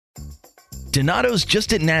Donato's just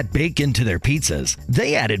didn't add bacon to their pizzas.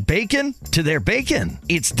 They added bacon to their bacon.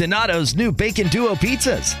 It's Donato's new Bacon Duo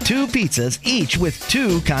pizzas. 2 pizzas, each with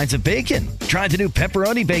 2 kinds of bacon. Try the new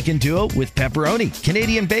Pepperoni Bacon Duo with pepperoni,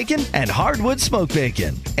 Canadian bacon, and hardwood smoked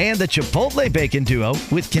bacon. And the Chipotle Bacon Duo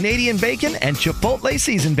with Canadian bacon and Chipotle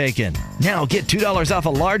seasoned bacon. Now get $2 off a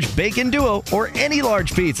large Bacon Duo or any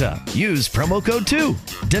large pizza. Use promo code 2.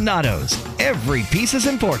 Donato's. Every piece is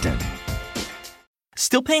important.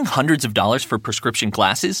 Still paying hundreds of dollars for prescription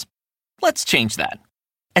glasses? Let's change that.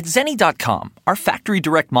 At Zenni.com, our factory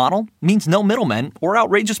direct model means no middlemen or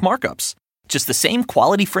outrageous markups. Just the same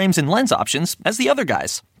quality frames and lens options as the other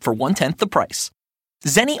guys for 1/10 the price.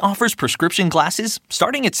 Zenni offers prescription glasses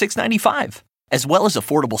starting at $6.95, as well as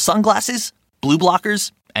affordable sunglasses, blue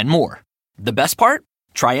blockers, and more. The best part?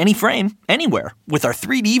 Try any frame, anywhere, with our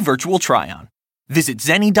 3D virtual try-on. Visit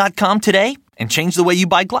Zenni.com today and change the way you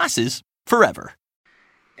buy glasses forever.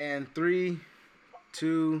 And 3,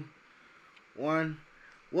 2, 1.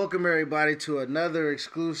 Welcome everybody to another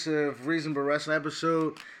exclusive Reasonable Wrestling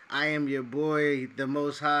episode. I am your boy, the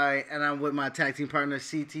Most High, and I'm with my tag team partner,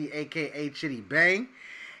 CT, aka Chidi Bang.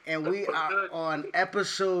 And we are on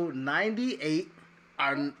episode 98,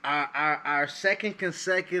 our second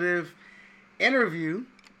consecutive interview.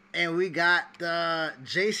 And we got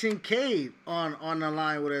Jason Cade on the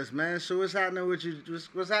line with us, man. So what's happening with you?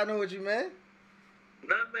 What's happening with you, man?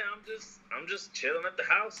 Nah, man, I'm just chilling at the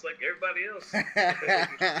house like everybody else.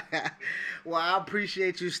 Well, I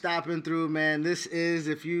appreciate you stopping through, man. This is,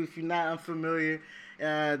 if you're not unfamiliar,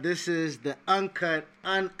 this is the uncut,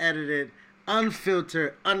 unedited,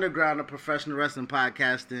 unfiltered underground of professional wrestling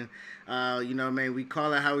podcasting. You know what I mean? We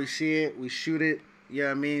call it how we see it. We shoot it. You know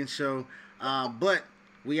what I mean? So, but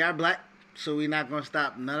we are black, so we're not gonna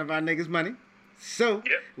stop none of our niggas' money. So,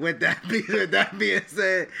 with that being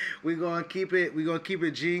said, we're gonna keep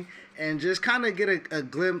it G, and just kind of get a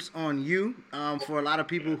glimpse on you. For a lot of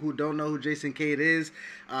people who don't know who Jason Cade is,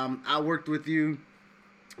 I worked with you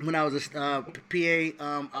when I was a PA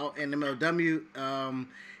out in MLW,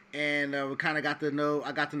 and we kind of got to know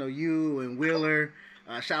you and Wheeler.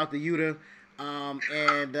 Shout out to Yuta.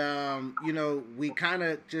 You know, we kind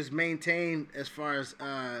of just maintain as far as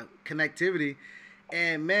connectivity.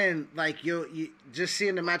 And man, like you just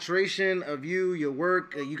seeing the maturation of your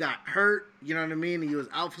work. You got hurt, you know what I mean? And you was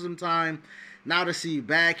out for some time. Now to see you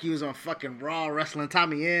back, you was on fucking Raw wrestling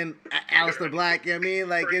Tommy Inn, Aleister Black. You know what I mean?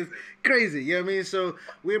 Like it's crazy. You know what I mean? So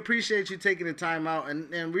we appreciate you taking the time out,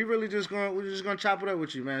 and we really we're just gonna chop it up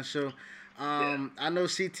with you, man. So. I know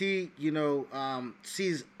CT, you know,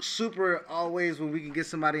 sees super always when we can get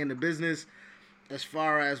somebody in the business as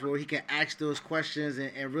far as where he can ask those questions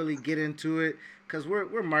and really get into it. Cause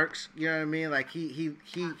we're marks, you know what I mean? Like he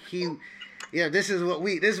yeah, this is what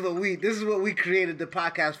we created the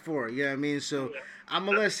podcast for, you know what I mean? So I'm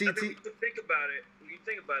gonna let CT when you think about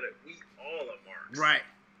it, we all are marks. Right.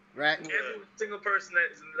 Every single person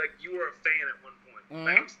that is like, you were a fan at one point. Mm-hmm.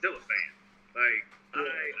 Like I'm still a fan. Like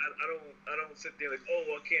I don't sit there like,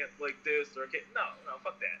 oh, I can't like this or I can't. No,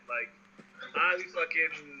 fuck that. Like I be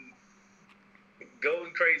fucking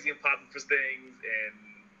going crazy and popping for things, and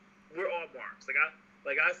we're all marks.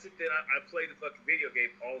 Like I sit there, and I play the fucking video game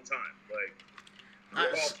all the time. Like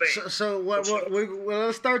we're all fans. So well,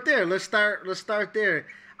 let's start there. Let's start there.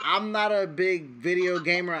 I'm not a big video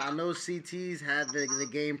gamer. I know CT's had the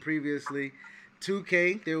game previously.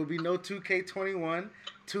 2K, there will be no 2K21.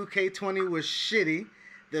 2K20 was shitty.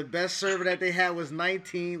 The best server that they had was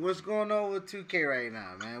 19. What's going on with 2K right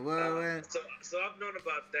now, man? So I've known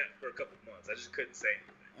about that for a couple months. I just couldn't say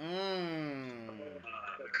anything.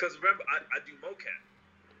 Because remember, I do mocap.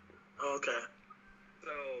 Okay. So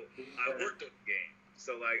I worked on the game.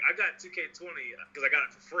 So like I got 2K20 because I got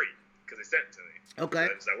it for free because they sent it to me. Okay.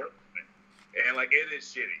 Because I worked on it, and like it is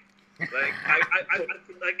shitty. Like I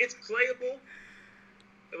like it's playable.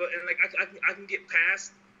 And like I can get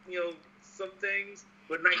past, you know, some things,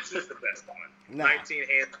 but 19's the best one. Nah. 19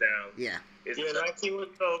 hands down. Yeah. 19 was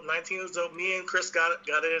dope. 19 was dope. Me and Chris got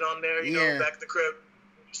it on there. You know, back at the crib.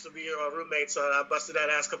 Used to be your roommate, so I busted that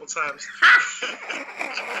ass a couple times. But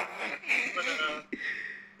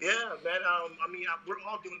yeah, man. I mean, we're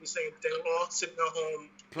all doing the same thing. We're all sitting at home,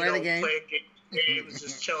 playing games,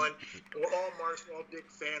 just chilling. And we're all marks. We're all big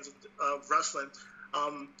fans of wrestling.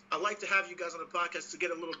 I'd like to have you guys on the podcast to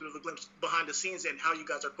get a little bit of a glimpse behind the scenes and how you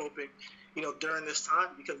guys are coping, you know, during this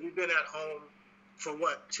time, because we've been at home for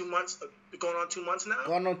what, 2 months? Going on 2 months now?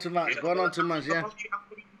 Going on 2 months. Going on 2 months, yeah.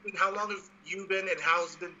 How long have you been, and how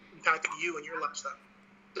has it been impacting you and your lifestyle?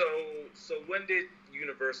 So when did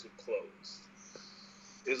Universal close?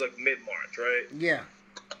 It was like mid-March, right? Yeah.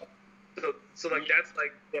 So like that's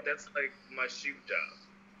like my shoot job.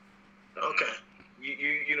 Okay.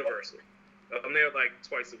 Universal. I'm there like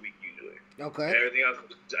twice a week usually. Okay. And everything else,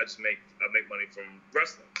 I make money from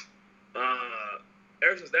wrestling.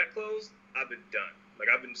 Ever since that closed, I've been done. Like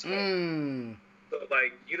I've been just home. So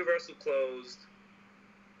like Universal closed.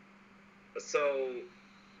 So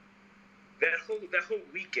that whole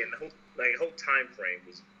weekend, the whole time frame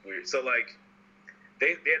was weird. So like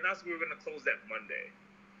they announced we were gonna close that Monday,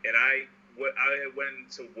 and I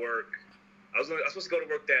went to work. I was supposed to go to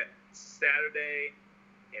work that Saturday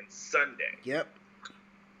and Sunday. Yep.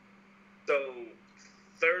 So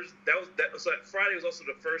so Friday was also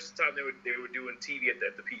the first time they were doing TV at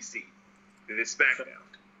the PC. They did SmackDown.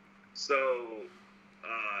 So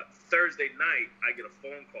Thursday night, I get a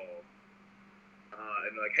phone call,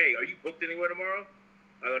 and they're like, "Hey, are you booked anywhere tomorrow?"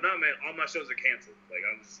 I go, "No, man. All my shows are canceled. Like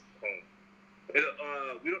I'm just home."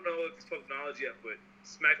 We don't know if it's public knowledge yet, but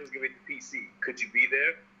SmackDown's gonna be at the PC. Could you be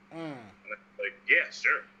there? Like, yeah,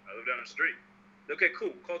 sure. I live down the street. Okay,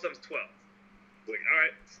 cool. Call time's 12. Like, all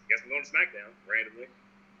right, guess I'm going to SmackDown randomly.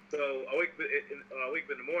 So I wake up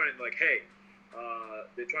in the morning like, hey,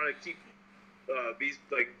 they're trying to keep be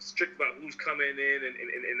like strict about who's coming in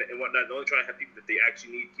and whatnot. They're only trying to have people that they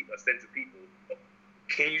actually need, keep a sense of people.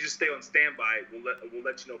 Can you just stay on standby? We'll let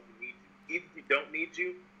you know if we need you. Even if we don't need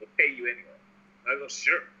you, we'll pay you anyway. I go,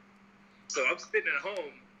 sure. So I'm sitting at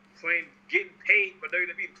home getting paid by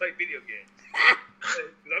WWE to play video games.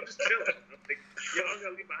 I'm just chilling. I'm like, I'm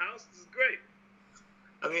gonna leave my house. This is great.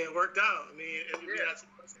 I mean, it worked out. I mean,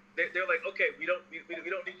 they're like, okay, we don't need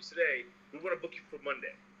you today. We want to book you for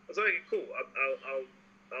Monday. I was like, cool.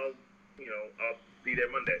 I'll be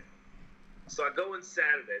there Monday. So I go in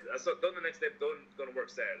Saturday. So I go the next day. Going to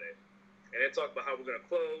work Saturday, and they talk about how we're gonna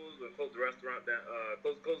close. We're gonna close the restaurant down.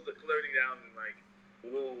 Close everything down, and like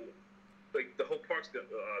the whole park's gonna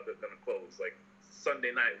close. Like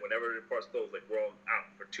Sunday night, whenever the park's closed, like we're all out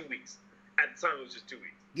for 2 weeks. At the time, it was just 2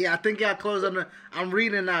 weeks. Yeah, I think y'all closed on I'm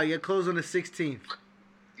reading now. You're closed on the 16th.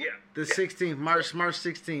 Yeah. The 16th, March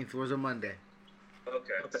 16th was a Monday.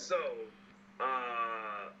 Okay. So,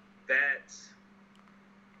 that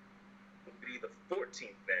would be the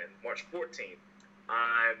 14th then, March 14th.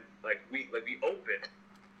 I'm we open,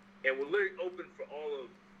 and we're literally open for all of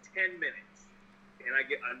 10 minutes, and I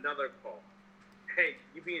get another call. Hey,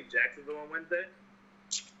 can you be in Jacksonville on Wednesday?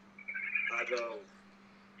 I go,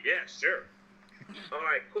 yeah, sure. All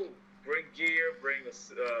right, cool. Bring gear, bring a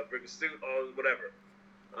suit, all whatever.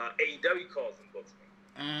 AEW calls and books me.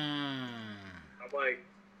 I'm like,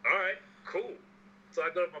 all right, cool. So I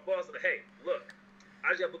go to my boss and like, hey, look, I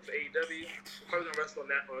just got booked for AEW. I'm probably gonna wrestle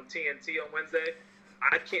on TNT on Wednesday.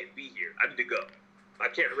 I can't be here. I need to go. I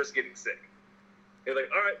can't risk getting sick. They're like,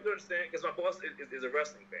 all right, we understand, because my boss is a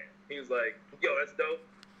wrestling fan. He was like, yo, that's dope.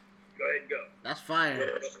 Go ahead and go. That's fine.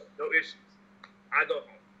 No issues. I go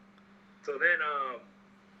home. So then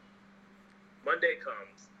Monday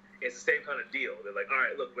comes. It's the same kind of deal. They're like, all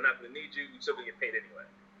right, look, we're not going to need you. You're still going to get paid anyway.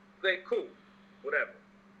 Like, cool, whatever.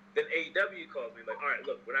 Then AEW calls me like, all right,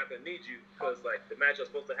 look, we're not going to need you because like the match I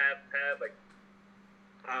was supposed to have like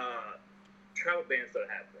travel bans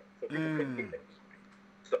started happening, so people couldn't get there.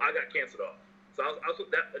 So I got canceled off. So I was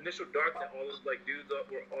that initial dark that all those like dudes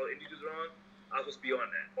were all indie dudes were on. I was supposed to be on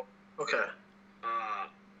that. Okay.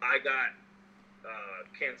 I got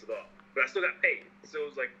canceled off, but I still got paid. So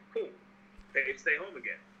it was like cool. Paid to stay home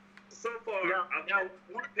again. So far, I've had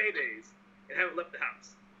 4 paydays and haven't left the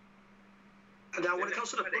house. Now, when it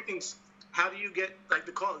comes to the bookings, how do you get like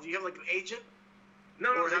the call? Do you have like an agent?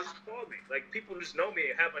 No, they just call me. Like people just know me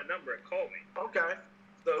and have my number and call me. Okay.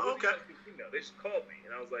 So they just called me,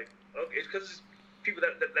 and I was like, okay, it's because it's people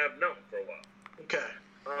that I've known for a while. Okay.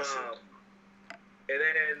 And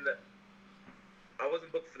then I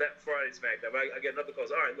wasn't booked for that Friday SmackDown. But I get another call.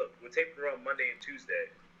 All right, look, we're taping around Monday and Tuesday.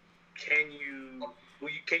 Can you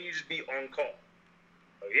just be on call?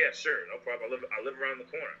 Oh yeah, sure, no problem. I live around the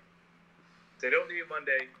corner. So they don't need me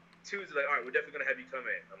Monday. Tuesday, like, all right, we're definitely gonna have you come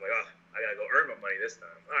in. I'm like, I gotta go earn my money this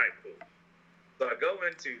time. All right, cool. So I go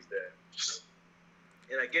in Tuesday,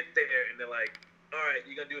 and I get there, and they're like, all right,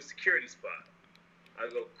 you're gonna do a security spot. I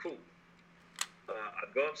go, cool. I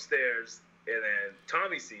go upstairs, and then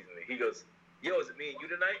Tommy sees me. He goes, yo, is it me and you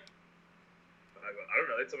tonight? I go, I don't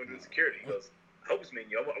know. They told me to do security. He goes, I hope it's me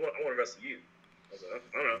and you. I want to wrestle you. I was like,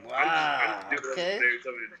 I don't know. Wow. I'm just doing okay. They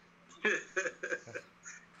told me to do.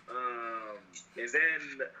 And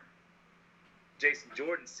then Jason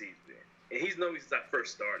Jordan sees me, and he's known me since I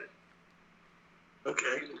first started.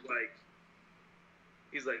 Okay.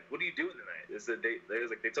 He's like, what are you doing tonight?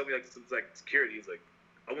 They told me some security. He's like,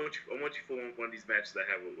 I want you for one of these matches I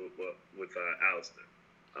have with Alistair.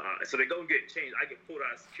 And so they go and get changed. I get pulled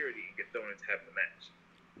out of security and get thrown into having the match.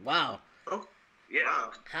 Wow. Oh. Yeah.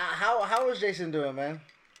 Wow. How is Jason doing, man?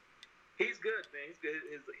 He's good, man. He's good.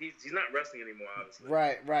 He's not wrestling anymore, obviously.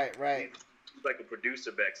 Right. He's like a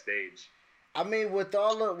producer backstage. I mean, with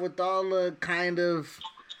all the kind of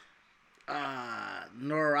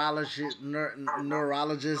neurologists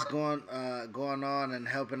going on and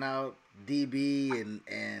helping out DB and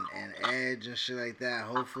Edge and shit like that.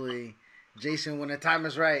 Hopefully, Jason, when the time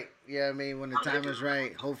is right, when the time is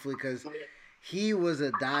right, hopefully, because he was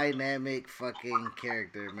a dynamic fucking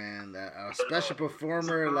character, man. A special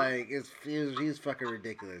performer, like he's fucking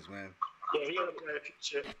ridiculous, man. Yeah, he had a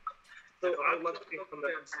future. So I love him from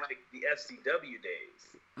like the FCW days.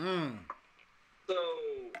 So,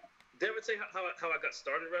 did I ever tell you how I got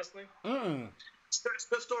started wrestling? It's a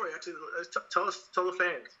good story, actually. Tell the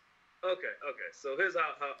fans. Okay. So here's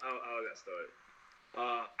how I got started.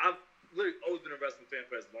 I've literally always been a wrestling fan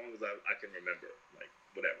for as long as I can remember, like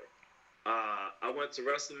whatever. I went to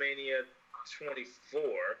WrestleMania 24,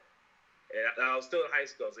 and I was still in high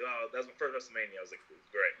school. I was like, oh, that was my first WrestleMania. I was like, it was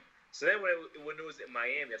great. So then when it was in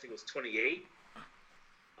Miami, I think it was 28.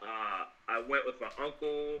 I went with my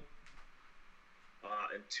uncle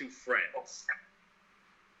and two friends.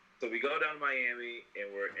 So we go down to Miami, and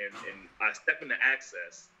I step into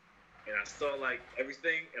Access, and I saw like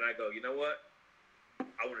everything, and I go, you know what?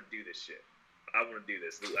 I want to do this shit. I want to do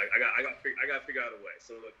this. Like I got to figure out a way.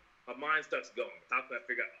 So like, my mind starts going. How can I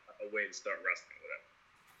figure out a way to start wrestling, whatever?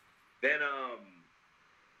 Then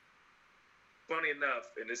funny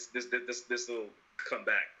enough, and this will come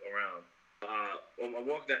back around. I'm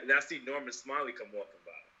walking down, and I see Norman Smiley come walking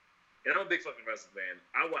by, and I'm a big fucking wrestling fan.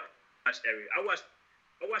 I watched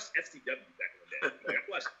FCW back in the day. Like, I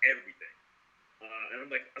watched everything, and I'm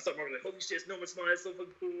like, I started marking like, holy shit, it's Norman Smiley, it's so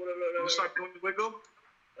fucking cool. Whatever. You start doing the wiggle?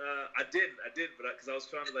 I did, but because I was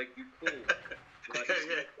trying to like be cool. Like,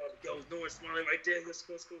 yo, Norman Smiley right there. That's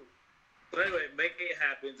cool. But anyway, make it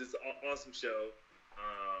happens. It's an awesome show.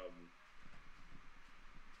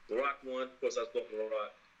 The Rock won. Of course, I was going for The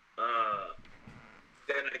Rock.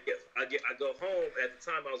 Then I go home. At the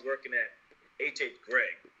time, I was working at H.H.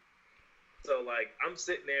 Gregg. So like, I'm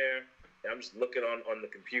sitting there and I'm just looking on the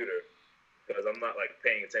computer because I'm not like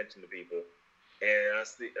paying attention to people. And I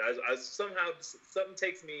see, I somehow something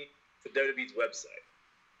takes me to WWE's website,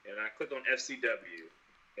 and I click on FCW,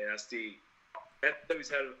 and I see FCW's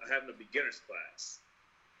having a beginner's class,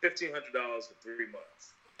 $1,500 for 3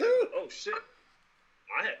 months. Oh shit!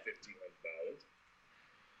 I had $1,500.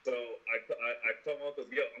 So I call my uncle,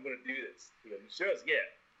 yo, I'm gonna do this. He goes, you sure? Yeah.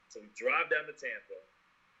 So we drive down to Tampa,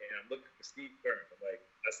 and I'm looking for Steve Keirn. I'm like,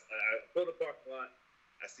 I pull the parking lot.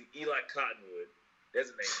 I see Eli Cottonwood. There's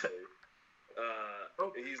a name for you.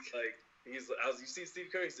 He's like, you see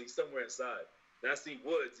Steve Keirn? He's like, somewhere inside. Then I see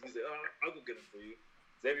Woods. He's like, oh, I'll go get him for you.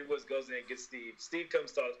 Xavier Woods goes in and gets Steve. Steve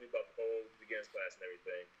comes talks to me about the whole beginner's class and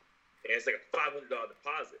everything. And it's like a $500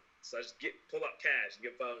 deposit. So I just pull out cash and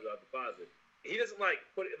get $500 deposit. He doesn't like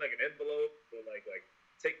put it in like an envelope or like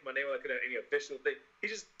take my name like any official thing.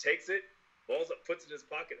 He just takes it, balls up, puts it in his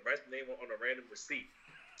pocket, and writes my name on a random receipt.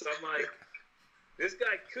 So I'm like, this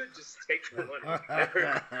guy could just take my money. But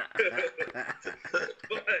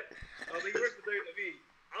he works for WWE.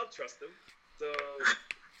 I'll trust him. So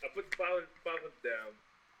I put the $500 down,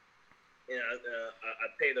 and I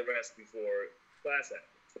pay the rest before class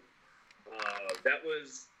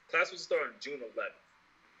happens. Class was started on June 11th.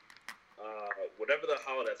 Whatever the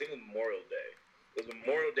holiday, I think it was Memorial Day. It was a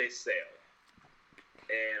Memorial Day sale.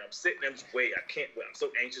 And I'm sitting there, I'm just waiting. I can't wait. I'm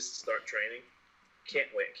so anxious to start training.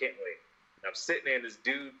 Can't wait. And I'm sitting there, and this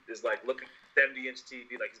dude is like looking at 70-inch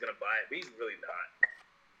TV like he's going to buy it, but he's really not.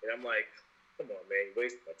 And I'm like, come on, man, you're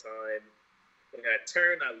wasting my time. And I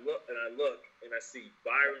turn, I look, and I see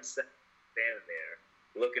Byron standing there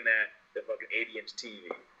looking at the fucking 80-inch TV.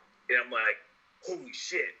 And I'm like, holy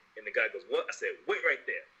shit. And the guy goes, what? I said, wait right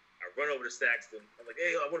there. I run over to Saxton. I'm like,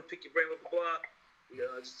 hey, I want to pick your brain, blah, blah, blah. You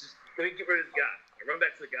know, just let me get rid of this guy. I run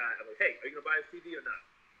back to the guy. I'm like, hey, are you going to buy a TV or not?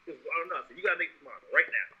 He goes, well, I don't know. I said, you got to make the model right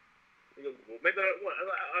now. He goes, well, maybe I don't want.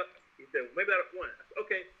 He said, well, maybe I don't want. I said,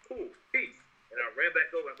 okay, cool, peace. And I ran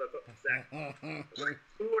back over and I started talking to Saxton. For like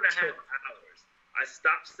 2.5 hours. I used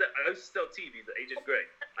to sell TVs at H.H. Gregg.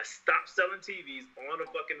 I stopped selling TVs on a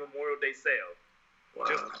fucking Memorial Day sale. Wow.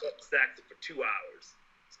 Just to talk to Saxton for 2 hours.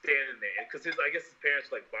 Standing there, because I guess his parents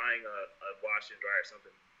were like buying a wash and dryer or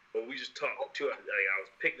something. But we just talked 2 hours. Like, I was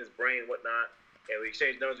picking his brain and whatnot, and we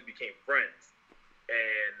exchanged numbers. We became friends.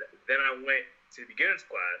 And then I went to the beginner's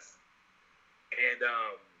class, and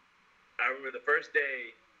I remember the first day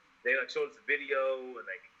they like showed us a video, and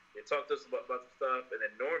like They talked to us about some stuff, and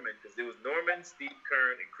then Norman, because it was Norman, Steve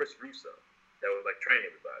Kern, and Chris Russo that was like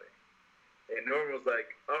training everybody. And Norman was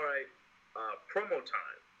like, "All right, promo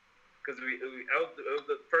time," because it was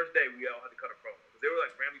the first day we all had to cut a promo because they were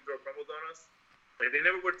like randomly throw promos on us. Like they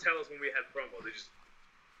never would tell us when we had promos. They just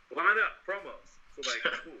line up promos. So like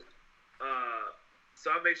cool.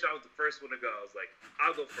 So I made sure I was the first one to go. I was like,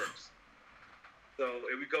 I'll go first. So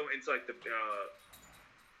if we go into like the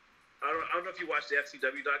I don't know if you watched the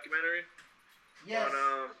FCW documentary. Yes.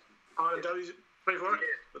 On W24.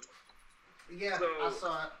 Yeah, so, I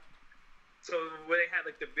saw it. So when they had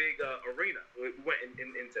like the big arena, we went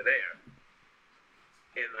into there,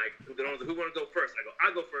 and like who want to go first?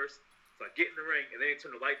 I'll go first. So I get in the ring, and then they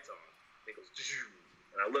turn the lights on. And it goes,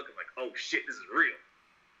 and I look, I'm like, oh shit, this is real.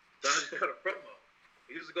 So I just cut a promo.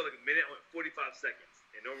 It used to go like a minute, I went 45 seconds,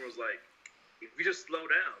 and Norman was like, if you just slow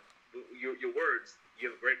down your words,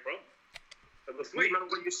 you have a great promo. I was sweet.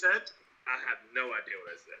 Remember what you said? I have no idea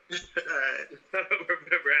what I said. I don't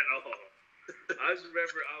remember at all. I just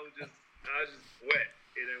remember I was just wet,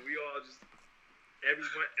 and then we all just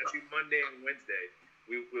every Monday and Wednesday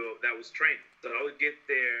that was training. So I would get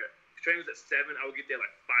there. Training was at 7. I would get there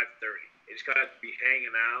like 5:30. And just kind of be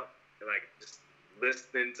hanging out and like just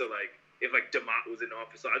listening to like if like Demott was in the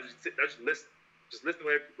office. So I just listen to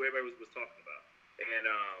what everybody was talking about. And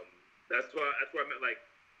that's where I met like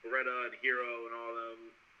Beretta and Hero and all of them.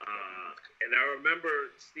 And I remember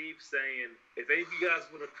Steve saying, if any of you guys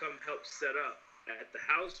want to come help set up at the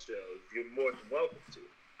house shows, you're more than welcome to.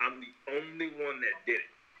 I'm the only one that did it.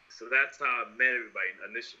 So that's how I met everybody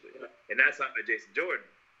initially. And that's how I met Jason Jordan.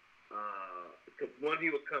 Because one, he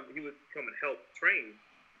would come and help train,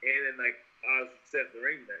 and then like I was set the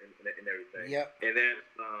ring and everything. Yep. And then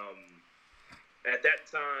at that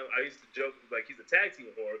time, I used to joke like he's a tag team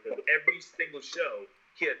whore because every single show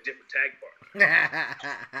he had a different tag partner.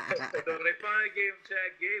 So when they finally gave him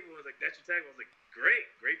Chad Gable, I was like, "That's your tag." I was like, "Great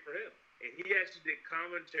for him." And he actually did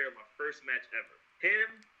commentary on my first match ever. Him,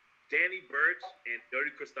 Danny Burch, and Dirty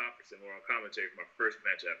Christopherson were on commentary for my first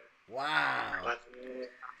match ever. Wow.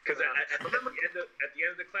 Because at the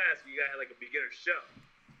end of the class, you guys had like a beginner show,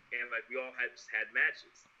 and like we all had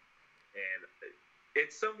matches, and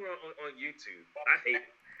it's somewhere on YouTube. I hate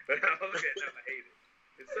it, but I look at it now, I hate it.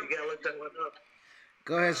 You gotta look that one up.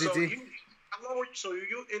 Go ahead, CT. So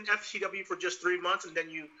you in FCW for just 3 months, and then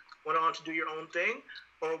you went on to do your own thing,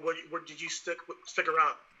 or did you stick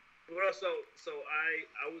around? Well, so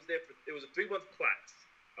I was there for it was a 3-month class.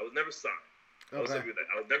 I was never signed. Okay.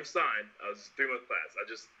 I was never signed. I was a 3-month class. I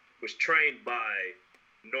just was trained by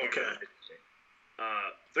Norman. Okay.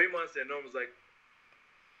 3 months, and Norman was like,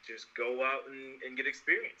 just go out and get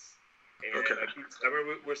experience. And okay. I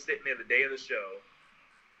remember we're sitting there the day of the show,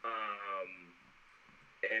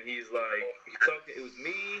 and he's like, it was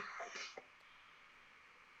me.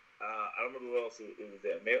 I don't remember who else it was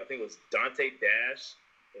there. Maybe, I think it was Dante Dash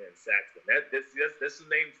and Saxton. That's the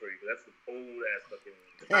name for you. That's the old ass fucking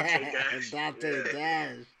Dante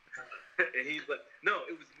Dash. And he's like, no,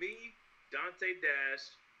 it was me, Dante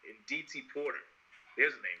Dash, and DT Porter.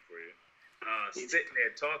 There's a name for you. Sitting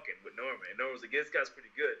there talking with Norman. And Norman's like, this guy's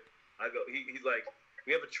pretty good. I go, he's like,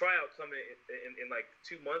 we have a tryout coming in like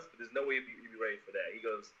 2 months, but there's no way you'd be ready for that. He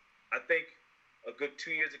goes, I think a good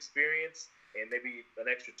 2 years experience and maybe an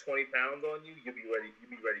extra 20 pounds on you, you'll be ready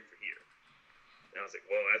for here. And I was like,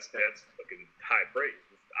 well, that's fucking high praise.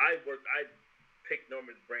 I picked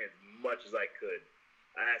Norman's brain as much as I could.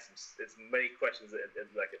 I asked him as many questions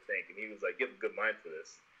as I could think, and he was like, you have a good mind for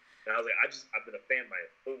this. And I was like, I've been a fan my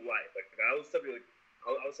whole life. Like I was something like,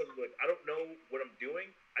 I don't know what I'm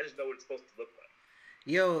doing. I just know what it's supposed to look like.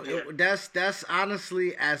 Yo, yeah. That's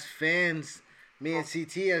honestly, as fans, me and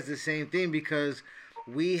CT has the same thing because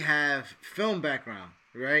we have film background,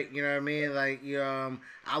 right? You know what I mean? Like,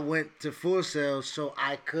 I went to Full Sail so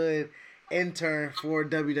I could intern for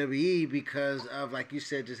WWE because of, like you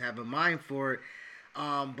said, just have a mind for it.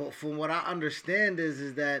 But from what I understand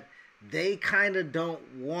is that they kind of don't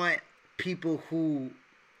want people who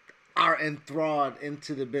are enthralled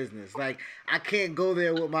into the business. Like, I can't go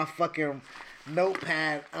there with my fucking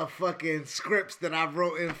notepad of fucking scripts that I've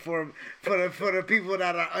written for the people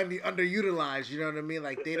that are underutilized. You know what I mean?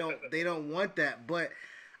 Like, they don't want that, but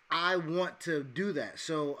I want to do that.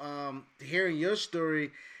 So hearing your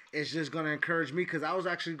story is just gonna encourage me because I was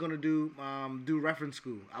actually gonna do reference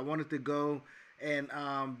school. I wanted to go and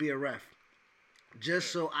be a ref,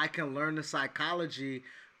 just so I can learn the psychology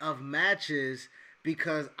of matches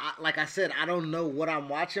because, like I said, I don't know what I'm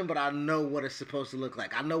watching, but I know what it's supposed to look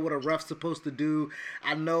like. I know what a ref's supposed to do.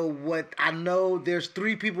 I know there's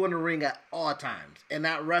 3 people in the ring at all times, and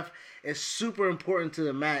that ref is super important to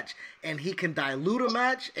the match, and he can dilute a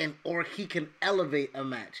match or he can elevate a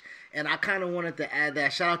match. And I kind of wanted to add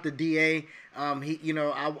that. Shout out to DA.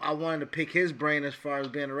 I wanted to pick his brain as far as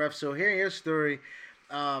being a ref. So hearing his story,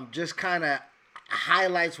 just kind of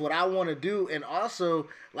highlights what I want to do. And also,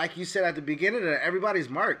 like you said at the beginning, everybody's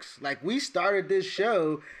marks. Like, we started this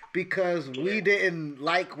show because we didn't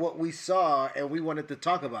like what we saw and we wanted to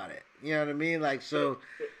talk about it. You know what I mean? Like, so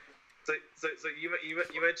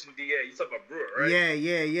you mentioned DA. You talking about Brewer, right?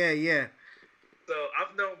 Yeah. So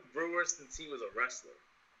I've known Brewer since he was a wrestler.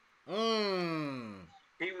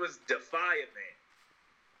 He was Defiant Man.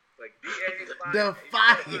 Like Defiant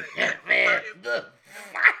Man.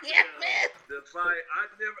 Defiant.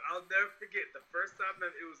 I'll never forget the first time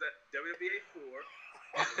it was at WBA 4. We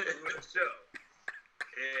were at a show,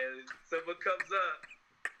 and someone comes up.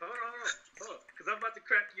 Hold on, because I'm about to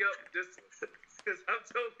crack you up with this one. Because I'm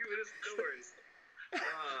telling you this story.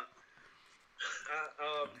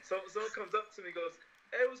 Someone comes up to me and goes,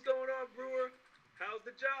 "Hey, what's going on, Brewer? How's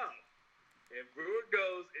the job?" And Brewer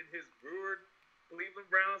goes in his Brewer Cleveland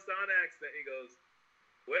Brown sound accent. He goes,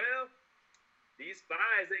 "Well, these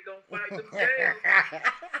spies ain't gonna fight themselves."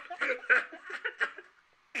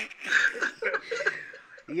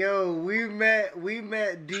 Yo, we met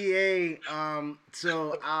DA.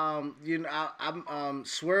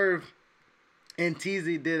 Swerve and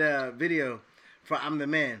Teasy did a video for I'm the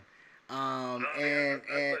Man. And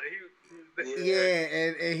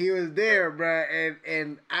he was there, bro.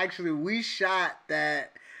 And actually, we shot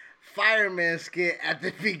that fireman skit at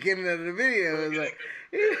the beginning of the video. It was like,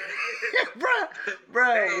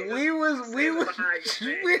 bro, we was.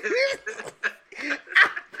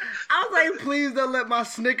 I was like, please don't let my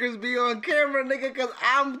Snickers be on camera, nigga, because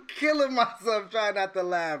I'm killing myself trying not to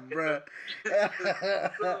laugh, bro. So he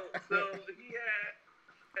had,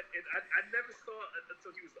 and I never saw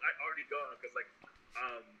until he was already gone, because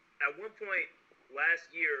at one point last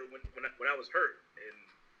year when I was hurt, and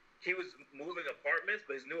he was moving apartments,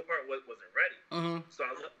 but his new apartment wasn't ready. Mm-hmm. So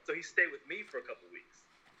he stayed with me for a couple weeks,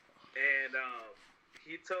 and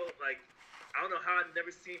he told, like, I don't know how I'd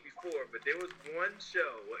never seen it before, but there was one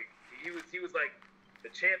show, like, he was like the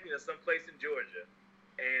champion of some place in Georgia,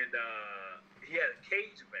 and he had a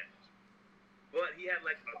cage match, but he had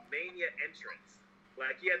like a Mania entrance.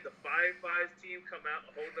 Like, he had the Fireflies team come out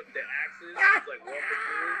and hold up their axes, like walking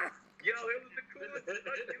through. Yo, it was the coolest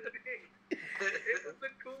fucking thing. It was the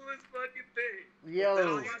coolest fucking thing.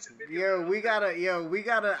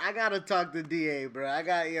 I gotta talk to DA, bro.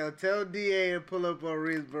 Tell DA to pull up on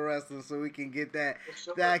Reasonable Wrestling so we can get that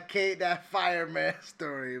fireman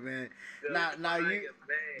story, man.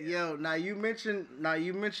 Now you mentioned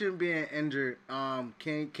being injured.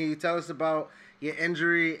 Can you tell us about your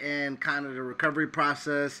injury and kind of the recovery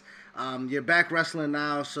process? You're back wrestling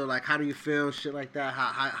now, so like, how do you feel? Shit like that.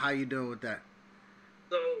 How you doing with that?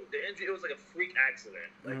 So the injury, it was like a freak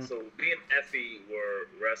accident. Like, so me and Effie were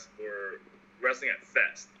wrestling at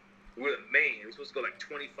Fest. We were the main. We were supposed to go like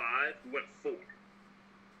 25. We went 4.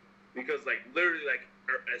 Because like literally like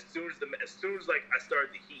as soon as like I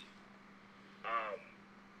started the heat,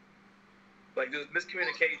 like there was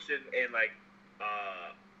miscommunication, and like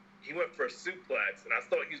he went for a suplex, and I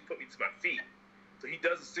thought he was putting me to my feet. So he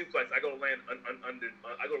does a suplex. I go to land under.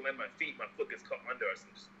 I go to land my feet. My foot gets caught under us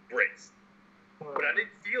and just breaks. But I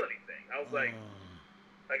didn't feel anything. I was like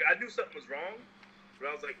I knew something was wrong, but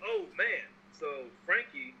I was like, oh man. So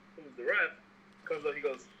Frankie, who's the ref, comes up. He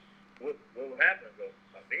goes, what happened? I go,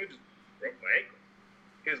 I think I just broke my ankle.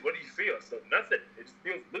 He goes, what do you feel? So nothing. It just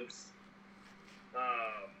feels loose.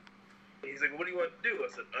 He's like, what do you want to do? I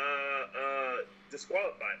said,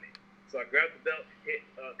 disqualify me. So I grabbed the belt, hit,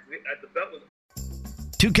 the belt was.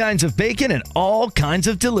 2 kinds of bacon and all kinds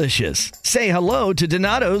of delicious. Say hello to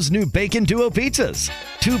Donato's new Bacon Duo pizzas.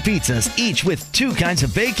 2 pizzas, each with 2 kinds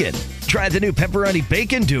of bacon. Try the new Pepperoni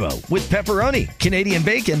Bacon Duo with pepperoni, Canadian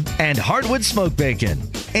bacon, and hardwood smoked bacon.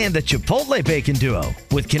 And the Chipotle Bacon Duo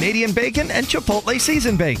with Canadian bacon and Chipotle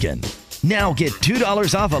seasoned bacon. Now get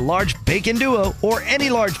 $2 off a large Bacon Duo or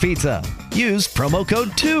any large pizza. Use promo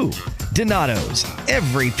code 2. Donato's.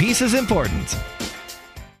 Every piece is important.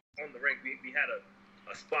 On the ring, we had a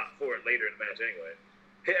spot for it later in the match anyway.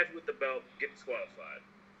 Hit Effie with the belt, get disqualified.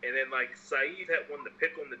 And then, like, Saeed had won the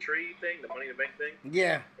pick on the tree thing, the Money in the Bank thing.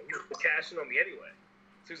 Yeah. And he was cashing on me anyway.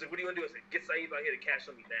 So he's like, what do you want to do? I said, get Saeed out here to cash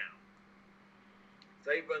on me now.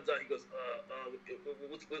 Saeed runs out. He goes,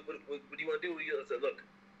 what do you want to do? I said, look,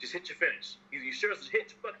 just hit your finish. You sure? I said,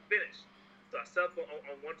 hit your fucking finish. So I set up on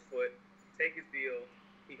one foot, take his deal.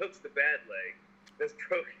 He hooks the bad leg. That's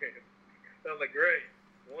broken. So I'm like, great.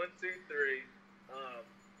 1, 2, 3.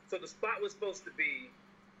 So the spot was supposed to be,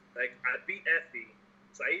 like, I beat Effie.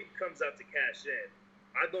 Saeed comes out to cash in.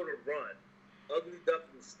 I go to run. Ugly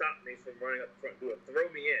Duckling stop me from running up front.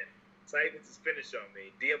 Throw me in. Saeed gets his finish on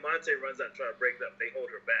me. Diamante runs out and tries to break it up. They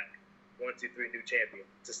hold her back. 1, 2, 3, new champion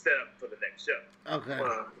to set up for the next show. Okay.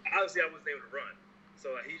 Obviously, I wasn't able to run.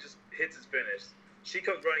 So he just hits his finish. She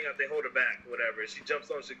comes running out. They hold her back, whatever. She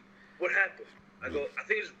jumps on. What happened? I go, I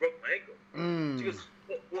think I just broke my ankle. She goes,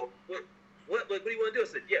 what do you want to do? I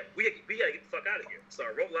said, yeah, we gotta get the fuck out of here. So I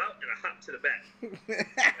roll out and I hop to the back.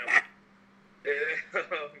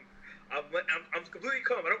 I'm completely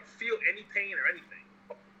calm. I don't feel any pain or anything.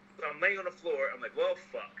 So I'm laying on the floor. I'm like, well,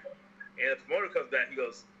 fuck. And the promoter comes back. He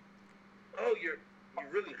goes, oh, you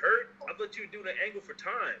really hurt? I thought you were doing an angle for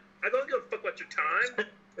time. I don't give a fuck about your time.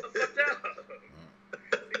 I'm fucked up.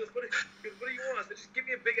 He goes, what do you want? I said, just give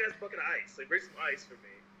me a big ass bucket of ice. So he brings some ice for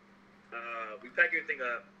me. We pack everything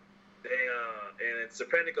up. And then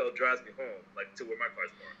Serpentico drives me home, like to where my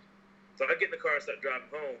car's parked. So I get in the car and start driving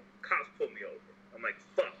home. Cops pull me over. I'm like,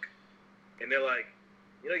 fuck. And they're like,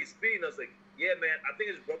 you speeding? I was like, yeah, man, I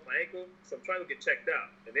think I just broke my ankle, so I'm trying to get checked out.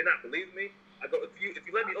 And they're not believing me. I go, if you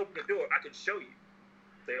let me open the door, I can show you.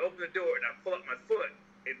 So they open the door and I pull up my foot,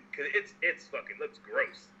 and cause it's fucking looks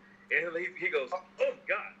gross. And he goes, oh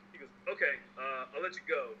God. He goes, okay, I'll let you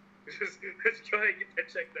go. Just go ahead and get that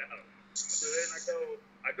checked out. So then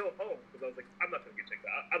I go home because I was like, I'm not gonna get checked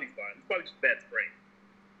out. I'll be fine. It's probably just bad sprain,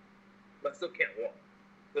 but I still can't walk.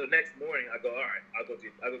 So the next morning I go, all right, I'll go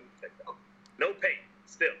get checked out. No pain,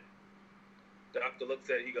 still. Doctor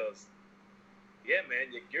looks at it. He goes, yeah,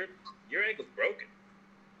 man, your ankle's broken.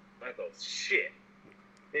 I go, shit.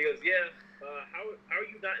 He goes, yeah. How are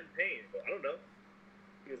you not in pain? I go, I don't know.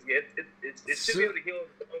 He goes, yeah, it should be able to heal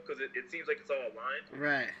because it seems like it's all aligned.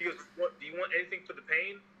 Right. He goes, do you want anything for the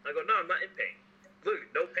pain? I go, no, I'm not in pain. Look,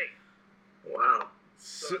 no pain. Wow.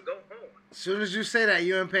 So I go home. As soon as you say that,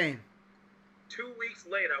 you're in pain. 2 weeks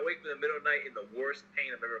later, I wake up in the middle of the night in the worst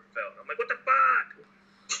pain I've ever felt. I'm like, what the fuck?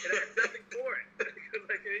 And I had nothing for it. Because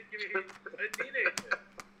like, they give me a teenager.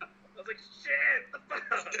 I was like, shit, the fuck?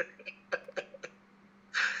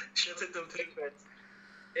 Should take them pigments.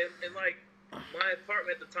 And like, my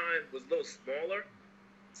apartment at the time was a little smaller.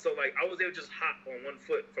 So like, I was able to just hop on one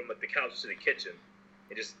foot from like the couch to the kitchen.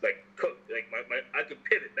 And just like cook, like I could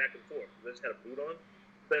pivot back and forth. I just had a boot on,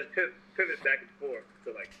 so I just pivot back and forth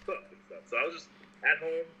to like cook and stuff. So I was just at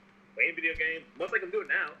home playing video games, much like I'm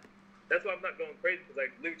doing now. That's why I'm not going crazy because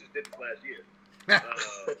I literally just did this last year. But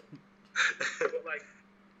like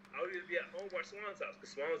I would either be at home or at Swan's house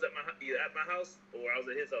because Swan was either at my house or I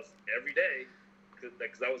was at his house every day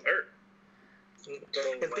because I was hurt. So,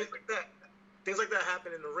 and things like that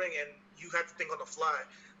happen in the ring, and you have to think on the fly.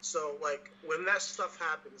 So, like, when that stuff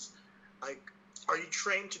happens, like, are you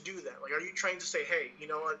trained to do that? Like, are you trained to say, hey, you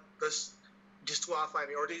know what, let's disqualify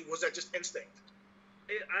me? Or was that just instinct?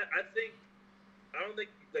 I don't think,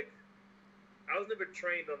 like, I was never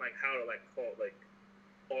trained on, like, how to, like, call, like,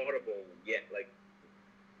 audible yet. Like,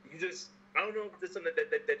 you just, I don't know if this is something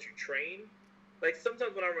that you train. Like,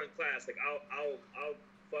 sometimes when I run class, like, I'll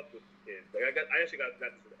fuck with kids. Like, I actually got this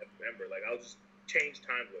Ember. Like, I'll just change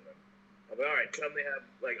time with them. I'm like, all right, tell them they have,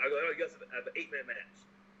 like, I go, oh, you guys have an 8-minute match.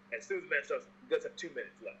 As soon as the match starts, you guys have 2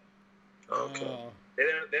 minutes left. Okay.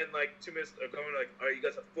 And then like, 2 minutes are going, like, all right, you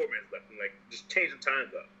guys have 4 minutes left. And, like, just change the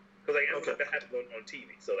times up. Because, like, that happens on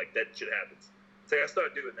TV. So, like, that shit happens. So, like, I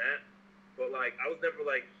started doing that. But, like, I never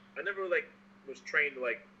was trained to,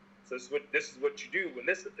 like, so this is what you do when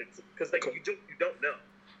this, because, like, you don't know.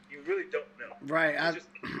 You really don't know. Right.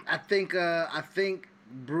 I think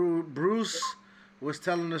Bruce was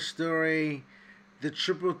telling the story, the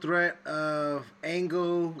triple threat of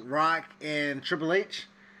Angle, Rock, and Triple H,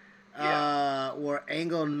 where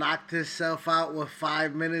Angle knocked himself out with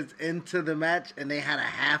 5 minutes into the match, and they had a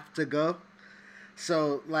half to go.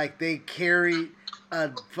 So, like, they carried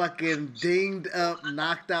a fucking dinged up,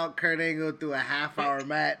 knocked out Kurt Angle through a half-hour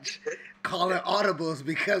match, calling audibles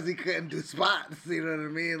because he couldn't do spots. You know what I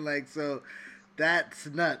mean? Like, so that's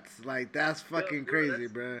nuts. Like, that's fucking crazy,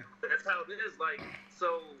 bro. That's how it is. Like,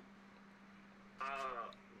 so,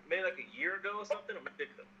 maybe like a year ago or something. I don't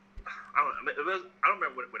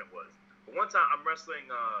remember when it was. But one time I'm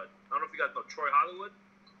wrestling. I don't know if you guys know Troy Hollywood.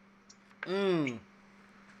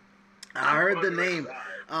 I heard the name.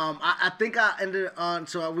 I think I ended on.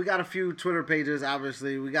 So we got a few Twitter pages.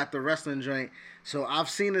 Obviously, we got the wrestling joint. So I've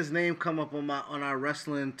seen his name come up on our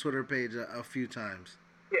wrestling Twitter page a few times.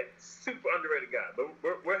 Yeah, super underrated guy. But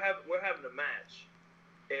we're having a match,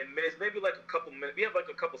 and there's maybe like a couple minutes. We have like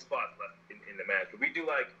a couple spots left in the match, but we do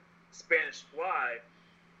like Spanish Fly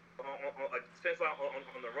like Spanish Fly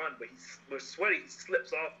on the run, but was sweaty. He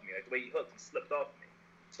slips off me, like the way he hooked, he slipped off me.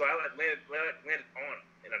 So I like landed on him,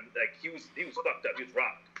 and I'm like he was fucked up. He was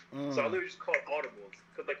rocked. So I literally just called audibles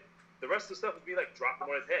because like the rest of the stuff would be like dropping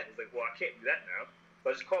on his head. It's like, well, I can't do that now. So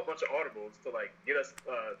I just called a bunch of audibles to like get us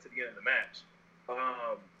to the end of the match.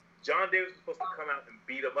 John Davis was supposed to come out and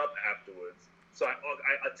beat him up afterwards. So I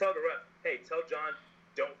tell the ref, hey, tell John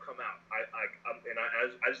don't come out.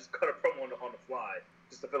 I just cut a promo on the fly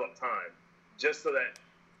just to fill up time, just so that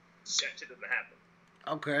shit doesn't happen.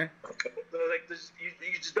 Okay. So like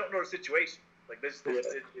you just don't know the situation. Like this,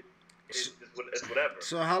 it's whatever.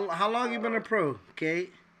 So how long you been a pro,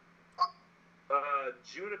 Kate?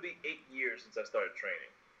 June will be 8 years since I started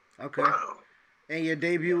training. Okay. Wow. And your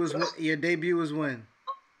debut was when?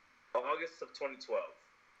 August of 2012.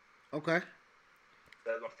 Okay.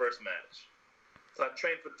 That was my first match. So I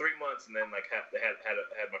trained for 3 months and then like had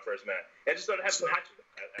my first match. I just started having matches.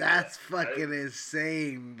 That's fucking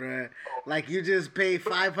insane, bro. Like you just paid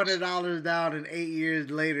 $500 down and 8 years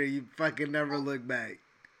later you fucking never look back.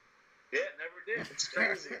 Yeah, never did. It's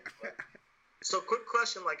crazy. So quick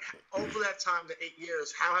question, like over that time, the 8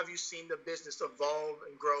 years, how have you seen the business evolve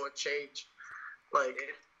and grow and change? Like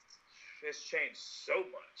it's changed so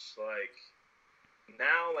much. Like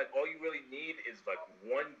now, like all you really need is like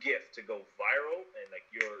one gift to go viral and like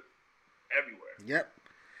you're everywhere. Yep.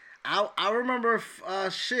 I remember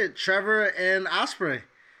Trevor and Osprey.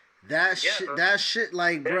 That shit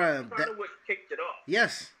like bruh. That's kind of what kicked it off.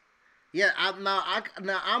 Yes. Yeah, I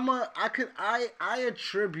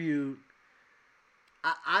attribute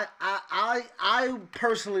I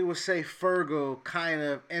personally would say Fergal kind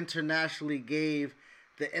of internationally gave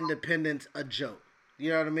the independents a joke.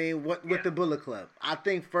 You know what I mean? With the Bullet Club. I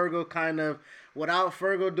think Fergal kind of, without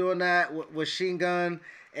Fergal doing that with Sheen Gun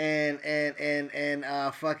and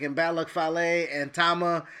fucking Bad Luck Fale and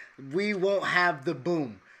Tama, we won't have the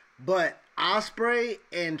boom. But Osprey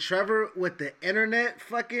and Trevor with the internet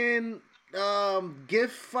fucking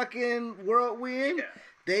gift fucking world we in. Yeah.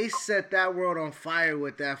 They set that world on fire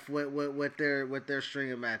with their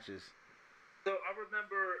string of matches. So I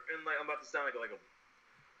remember, and like I'm about to sound like a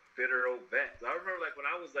bitter old vet. I remember like when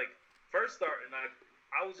I was like first starting,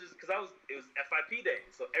 I was just it was FIP day,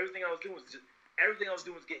 so everything I was doing was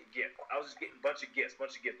getting gifts. I was just getting a bunch of gifts.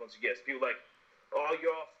 People like, oh,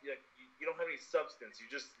 you're off. You don't have any substance. You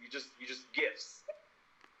just gifts.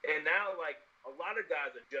 And now like a lot of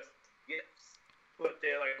guys are just gifts. But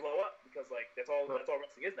they like blow up because like that's all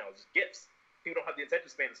wrestling is now. It's just gifts. People don't have the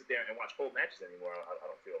attention span to sit there and watch whole matches anymore. I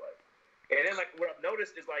don't feel like. And then like what I've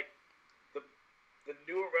noticed is like the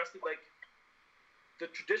newer wrestling, like the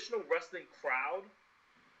traditional wrestling crowd,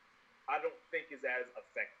 I don't think is as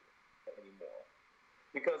effective anymore.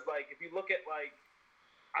 Because like if you look at like,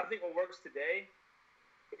 I think what works today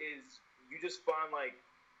is you just find like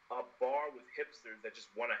a bar with hipsters that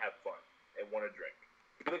just want to have fun and want to drink.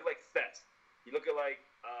 You look like Fest. You look at like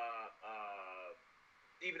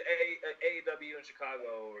even AEW in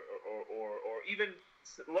Chicago or even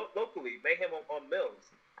locally Mayhem on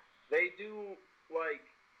Mills. They do like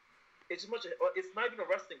it's not even a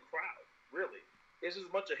wrestling crowd really. It's just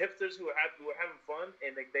a bunch of hipsters who are having fun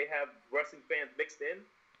and they have wrestling fans mixed in.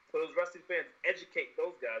 So those wrestling fans educate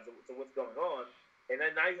those guys to what's going on, and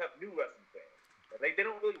then now you have new wrestling fans. And they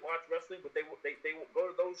don't really watch wrestling, but they will go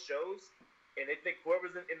to those shows. And they think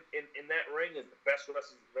whoever's in that ring is the best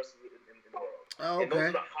wrestler in the world. Oh, okay. And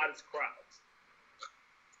those are the hottest crowds.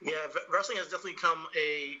 Yeah, wrestling has definitely become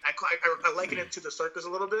I liken it to the circus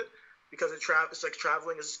a little bit because it's like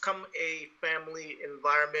traveling. It's become a family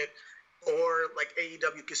environment, or like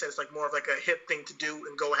AEW, you said, it's like more of like a hip thing to do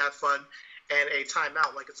and go have fun, and a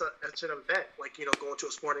timeout. Like it's an event, like going to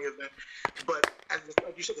a sporting event. But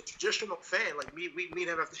like you said, the traditional fan, like we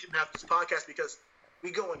need to have this podcast because we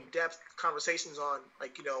go in depth conversations on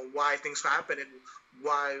like why things happen and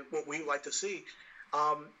what we like to see.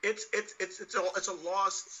 It's a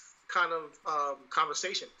lost kind of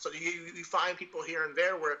conversation. So you find people here and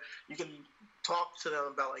there where you can talk to them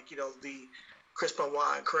about like the Chris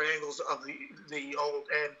Benoit and Kurt Angles of the old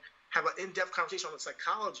and have an in-depth conversation on the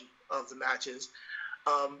psychology of the matches.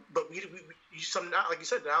 But we like you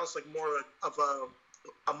said, now it's like more of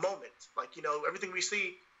a moment. Like everything we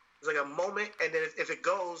see. It's like a moment, and then if it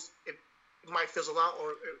goes, it might fizzle out,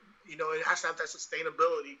 or it has to have that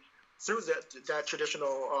sustainability through that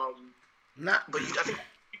traditional. But I think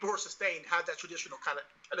people who are sustained have that traditional kind of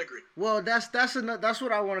pedigree. Well, that's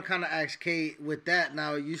what I want to kind of ask Kate with that.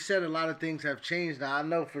 Now you said a lot of things have changed. Now I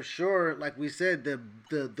know for sure, like we said,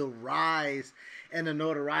 the rise and the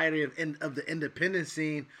notoriety of the independent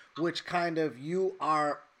scene, which kind of you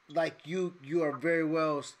are like you are very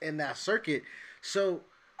well in that circuit. So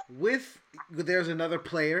there's another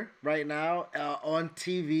player right now on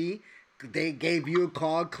TV. They gave you a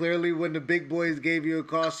call clearly when the big boys gave you a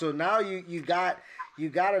call. So now you got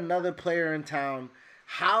another player in town.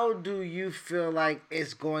 How do you feel like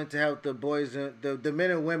it's going to help the boys, the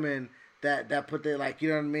men and women that put their, like, you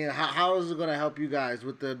know what I mean? How is it going to help you guys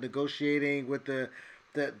with the negotiating, with the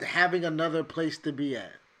having another place to be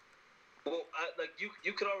at? Well,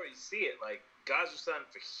 you could already see it. Like, guys are signing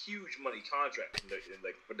for huge money contracts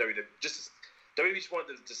for WWE. WWE just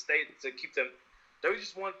wanted to stay, to keep them. WWE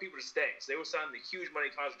just wanted people to stay, so they were signing the huge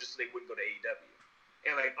money contracts just so they wouldn't go to AEW.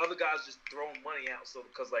 And like other guys just throwing money out, so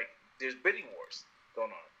because like there's bidding wars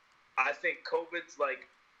going on. I think COVID's like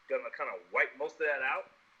gonna kind of wipe most of that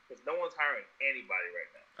out because no one's hiring anybody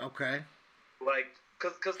right now. Okay. Like,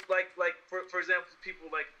 cause for example, people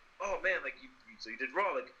like, oh man, like you did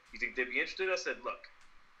Raw, like you think they'd be interested? I said, look,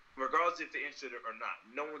 regardless if they're interested or not,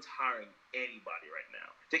 no one's hiring anybody right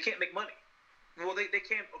now. They can't make money. Well, they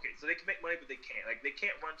can't. Okay, so they can make money, but they can't. Like, they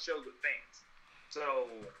can't run shows with fans. So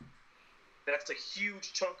that's a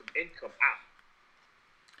huge chunk of income out.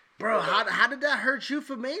 Bro, how did that hurt you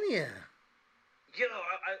for Mania? You know,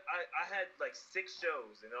 I had like 6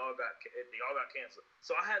 shows and they all got canceled.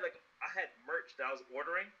 So I had merch that I was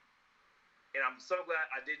ordering, and I'm so glad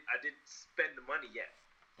I didn't spend the money yet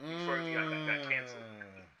before it got canceled.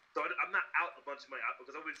 So I'm not out a bunch of money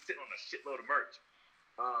because I've been sitting on a shitload of merch.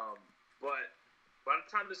 But by the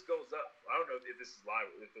time this goes up, I don't know if this is live,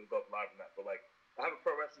 if it'll go up live or not, but like, I have a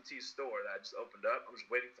Pro Wrestling Tees store that I just opened up. I'm just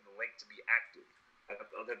waiting for the link to be active.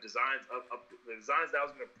 I'll have designs the designs that I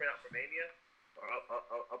was going to print out for Mania are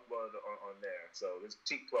uploaded on there. So there's a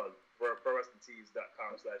cheap plug for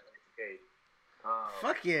ProWrestlingTees.com/Tuke.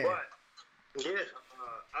 Fuck yeah. But yeah,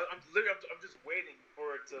 I'm just waiting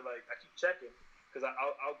for it to, like, I keep checking because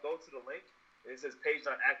I'll go to the link. It says page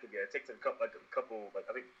not active yet. It takes a couple, I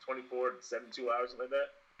think 24 to 72 hours, something like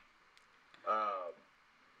that.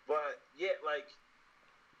 But yeah, like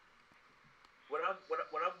what I'm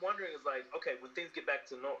wondering is, like, okay, when things get back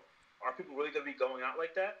to normal, are people really gonna be going out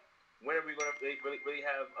like that? When are we gonna really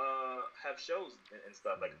have shows and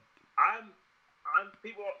stuff? Like,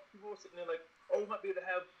 people are sitting there like, oh, we might be able to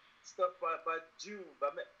have stuff by June.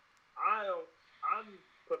 But I'm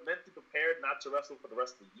mentally prepared not to wrestle for the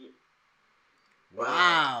rest of the year.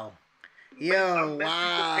 Wow. Yo,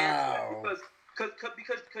 wow.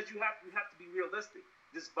 Because you have to be realistic.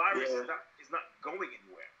 This virus is not going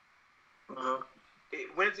anywhere.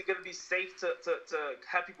 When is it going to be safe to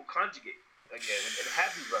have people conjugate again and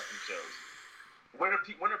have these wrestling shows? When are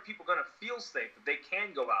people going to feel safe that they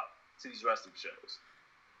can go out to these wrestling shows?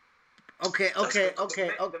 Okay.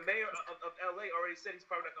 The mayor of LA already said he's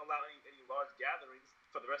probably not going to allow any large gatherings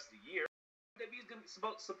for the rest of the year. He's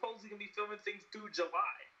supposedly going to be filming things through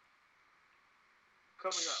July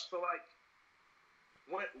coming up. So, like,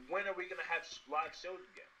 when are we going to have live shows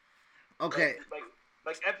again? Okay.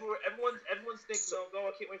 Like everyone's thinking, oh,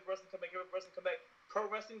 I can't wait for wrestling to come back. Pro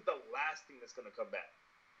wrestling's the last thing that's going to come back.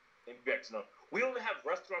 And back to normal. We don't even have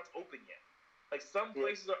restaurants open yet. Like, some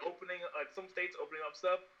places are opening, like some states are opening up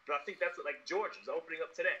stuff, but I think that's like Georgia's opening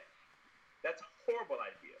up today. That's a horrible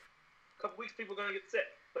idea. A couple weeks, people are going to get sick.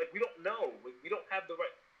 Like, we don't know. We don't have the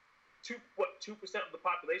right. 2% of the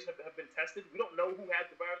population have been tested. We don't know who has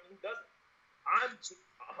the virus and who doesn't. I'm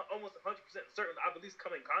almost 100% certain I've at least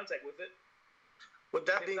come in contact with it. With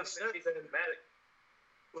that being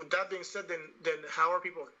said, then how are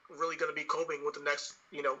people really going to be coping with the next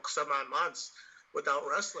 7 months without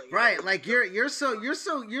wrestling? Right, like you're so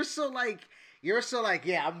like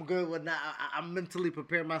yeah, I'm good with that. I'm mentally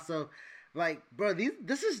prepared myself. Like, bro,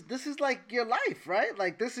 this is like your life, right?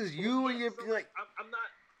 Like, this is you and your like.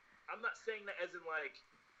 I'm not saying that as in like,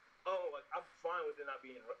 oh, like, I'm fine with there not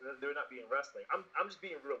being wrestling. I'm just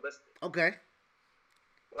being realistic. Okay.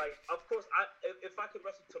 Like, of course, if I could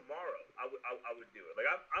wrestle tomorrow, I would do it. Like,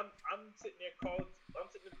 I'm sitting there calling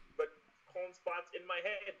spots in my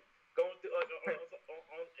head, going through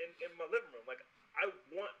in my living room. Like, I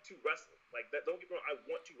want to wrestle. Like, that. Don't get me wrong, I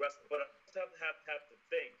want to wrestle, but I just have to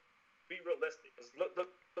think. Be realistic.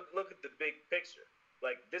 Look at the big picture.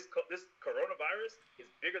 Like, this coronavirus is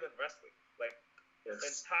bigger than wrestling. Like,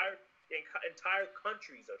 entire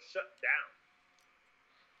countries are shut down.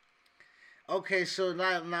 Okay, so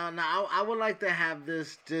now I would like to have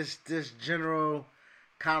this general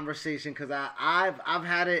conversation because I've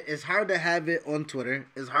had it. It's hard to have it on Twitter.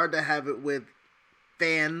 It's hard to have it with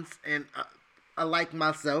fans and like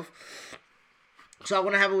myself. So I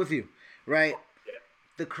want to have it with you, right?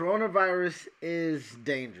 the coronavirus is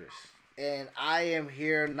dangerous, and I am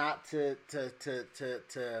here not to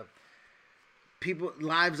people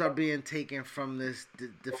lives are being taken from this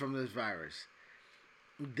virus.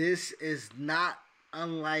 This is not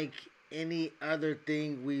unlike any other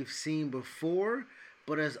thing we've seen before,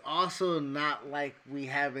 but it's also not like we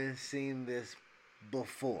haven't seen this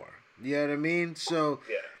before. You know what I mean? So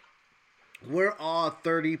we're all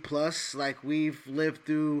 30 plus. Like, we've lived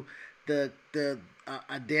through a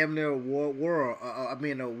damn near world war.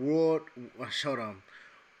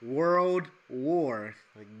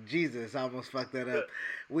 Like, Jesus, I almost fucked that up.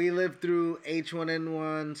 We lived through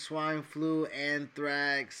H1N1, swine flu,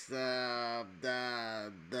 anthrax, the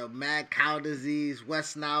mad cow disease,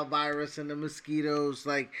 West Nile virus, and the mosquitoes.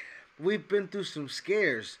 Like, we've been through some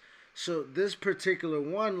scares. So this particular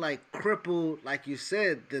one, like, crippled, like you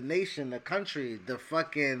said, the nation, the country, the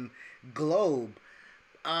fucking globe.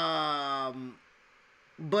 But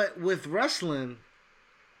with wrestling,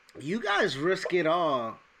 you guys risk it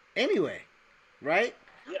all anyway, right?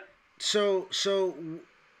 Yeah. So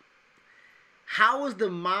how is the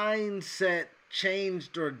mindset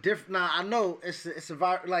changed or different? Now, I know it's a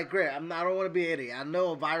virus. Like, great. I don't want to be an idiot. I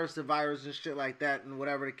know a virus and shit like that, and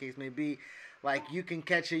whatever the case may be. Like, you can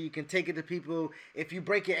catch it, you can take it to people. If you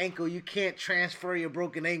break your ankle, you can't transfer your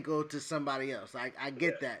broken ankle to somebody else. I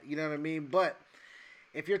get that. You know what I mean? But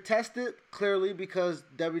if you're tested, clearly, because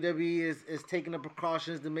WWE is taking the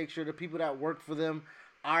precautions to make sure the people that work for them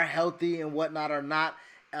are healthy and whatnot, are not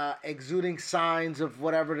exuding signs of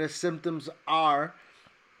whatever the symptoms are.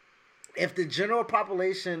 If the general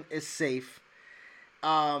population is safe,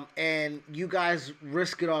 and you guys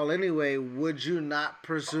risk it all anyway, would you not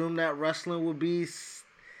presume that wrestling will be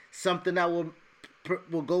something that will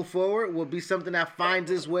go forward? Will be something that finds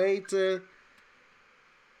its way to?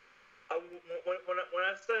 When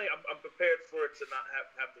I say I'm prepared for it to not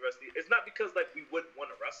have the rest of it's not because, like, we wouldn't want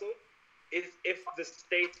to wrestle. It's if the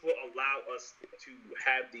states will allow us to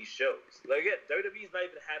have these shows. Like, again, WWE is not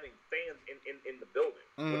even having fans in the building.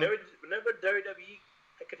 Mm-hmm. Whenever WWE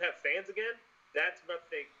could have fans again, that's when I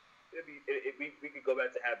think we could go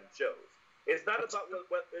back to having shows. It's not about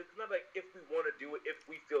what it's not like if we want to do it, if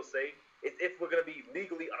we feel safe. It's if we're going to be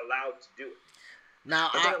legally allowed to do it. Now,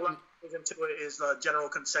 I think a lot into it is general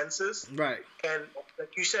consensus, right? And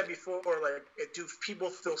like you said before, like, do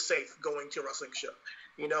people feel safe going to a wrestling show?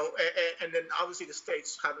 You know, and then obviously the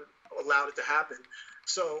states haven't allowed it to happen.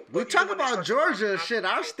 So we talk about Georgia, shit.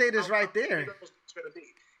 Our state is right there. It's going to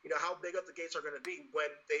be. You know, how big up the gates are going to be when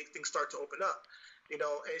things start to open up. You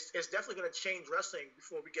know, it's definitely going to change wrestling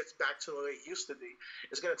before we get back to the way it used to be.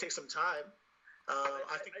 It's going to take some time.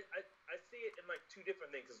 I think I see it in, like, two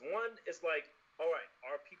different things. One is like, all right,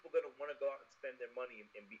 are people going to want to go out and spend their money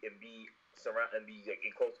and be like, in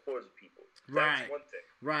close quarters with people? That's one thing.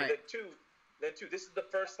 Right. And then two, this is the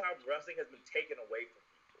first time wrestling has been taken away from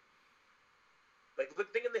people. Like,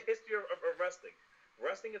 think of the history of wrestling.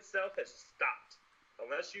 Wrestling itself has stopped.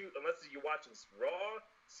 Unless you're watching Raw,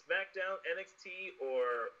 SmackDown, NXT,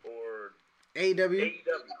 or AEW.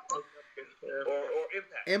 Or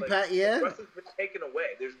Impact. Impact, like, yeah. Wrestling's been taken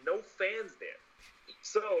away. There's no fans there.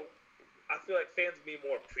 So I feel like fans would be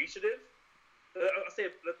more appreciative. I'll say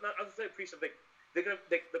appreciative.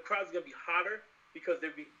 The crowd's gonna be hotter because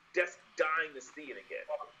they'd be just dying to see it again.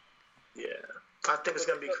 Yeah, I think it's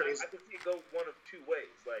gonna be crazy. I can see it go one of two ways.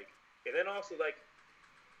 Like, and then also, like,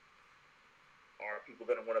 are people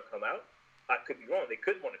going to want to come out? I could be wrong. They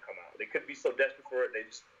could want to come out. They could be so desperate for it, they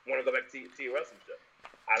just want to go back to see a wrestling show.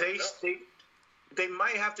 They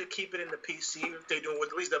might have to keep it in the PC if they do it with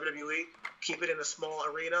at least WWE. Keep it in a small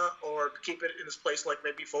arena, or keep it in this place like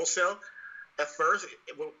maybe Full Sail. At first,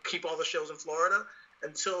 it will keep all the shows in Florida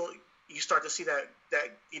until you start to see that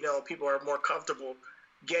you know, people are more comfortable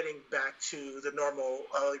getting back to the normal.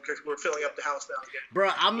 We're filling up the house now again.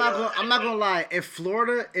 Bro, I'm not gonna lie. If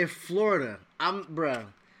Florida,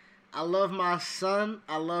 I love my son,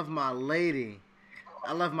 I love my lady,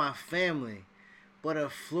 I love my family. But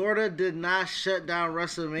if Florida did not shut down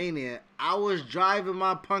WrestleMania, I was driving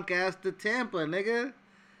my punk ass to Tampa, nigga.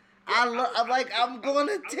 I'm going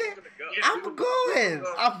to Tampa. I'm going.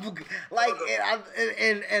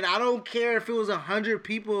 And I don't care if it was 100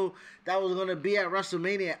 people that was gonna be at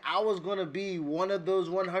WrestleMania. I was gonna be one of those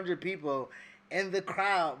 100 people in the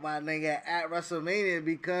crowd, my nigga, at WrestleMania,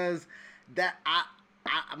 because that I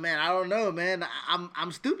don't know, man.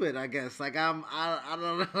 I'm stupid, I guess. Like, I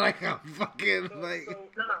don't know. Like, I'm fucking like. So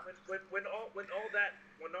when all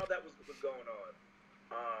that was going on,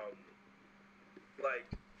 like,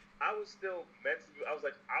 I was still mentally. I was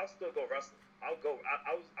like, I'll still go wrestle. I'll go.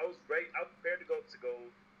 I was ready. I was prepared to go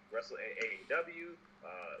wrestle AEW.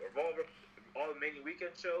 Revolver, all the Mania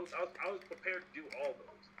weekend shows. I was prepared to do all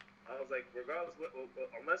those. I was like, regardless,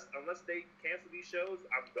 unless they cancel these shows,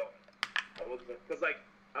 I'm going. I was because like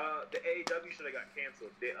the AEW show that got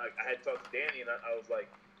canceled. I had talked to Danny and I was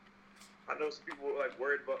like, I know some people were like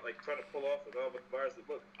worried about like trying to pull off like with the virus. Like,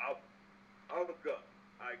 look, I'll go.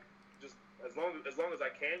 I just as long as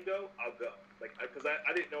I can go, I'll go. Like because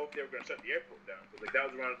I didn't know if they were gonna shut the airport down. Because like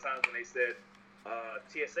that was around the time when they said.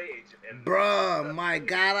 TSA agent and bruh, my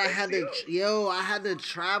God, I had to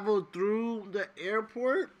travel through the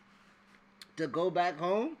airport to go back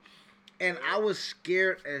home, and I was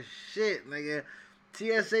scared as shit, nigga.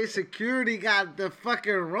 TSA security got the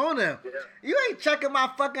fucking Rona. Yeah. You ain't checking my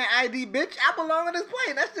fucking ID, bitch. I belong on this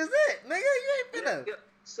plane. That's just it, nigga. You ain't finna. Yeah.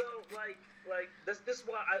 So like this is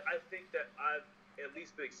why I think that I've at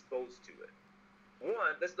least been exposed to it.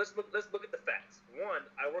 One, let's look at the facts. One,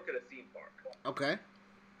 I work at a theme park. Okay.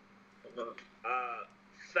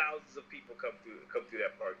 Thousands of people come through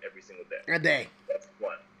that park every single day. A day. That's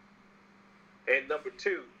one. And number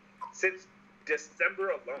two, since December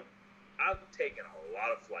alone, I've taken a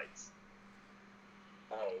lot of flights.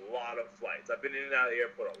 I've been in and out of the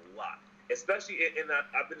airport a lot. Especially in that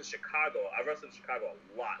I've been to Chicago. I've wrestled in Chicago a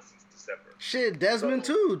lot since December. Shit, Desmond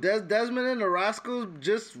too. Desmond and the Rascals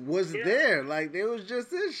just was there. Like they was just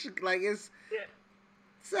this. Like it's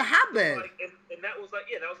a hotbed. Like, and that was like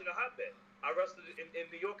a hotbed. I wrestled in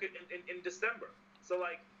New York in December. So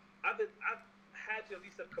like I've had to at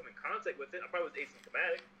least have come in contact with it. I probably was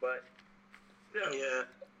asymptomatic, but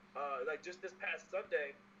like just this past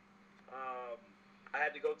Sunday. I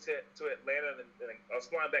had to go to Atlanta, and I was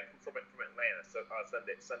flying back from Atlanta on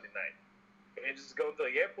Sunday night, and just going to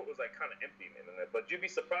the airport was like kind of empty, man. But you'd be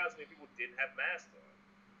surprised when people didn't have masks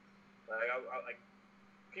on. Like I'll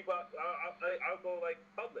go like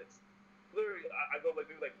Publix. Literally, I go like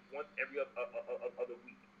maybe like once every other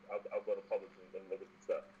week. I'll go to Publix and look at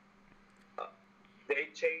stuff. They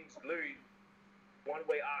changed literally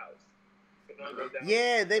one-way aisles.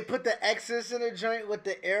 Yeah, they put the X's in the joint with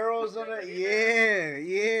the arrows on it.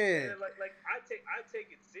 Yeah. Like I take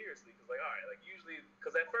it seriously because like all right, like usually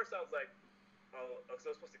because at first I was like, oh,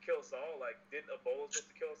 so it's supposed to kill us all. Like, didn't Ebola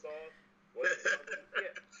supposed to kill us all? But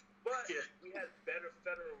we had better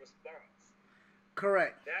federal response.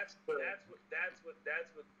 Correct. That's what.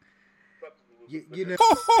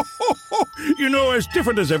 You know, as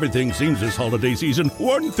different as everything seems this holiday season,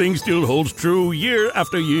 one thing still holds true year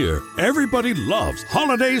after year. Everybody loves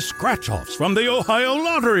holiday scratch-offs from the Ohio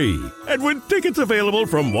Lottery. And with tickets available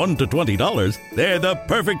from $1 to $20, they're the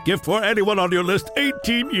perfect gift for anyone on your list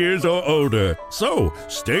 18 years or older. So,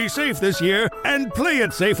 stay safe this year and play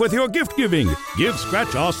it safe with your gift giving. Give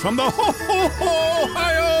scratch-offs from the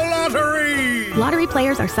Ohio Lottery! Lottery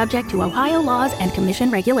players are subject to Ohio laws and commission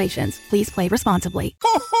regulations. Please play responsibly.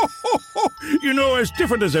 You know, as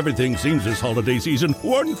different as everything seems this holiday season,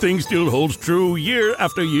 one thing still holds true year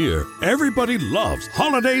after year. Everybody loves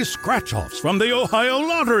holiday scratch-offs from the Ohio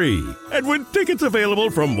Lottery. And with tickets available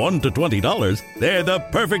from $1 to $20, they're the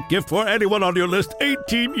perfect gift for anyone on your list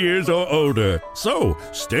 18 years or older. So,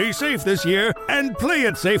 stay safe this year and play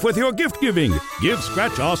it safe with your gift giving. Give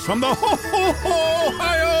scratch-offs from the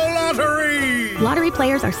Ohio Lottery! Lottery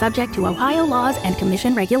players are subject to Ohio laws and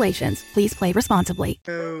commission regulations. Please play responsibly.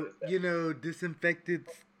 You know, disinfectants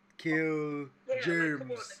kill germs. Like,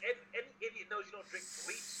 come on. Any idiot knows you don't drink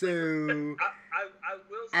bleach. So, I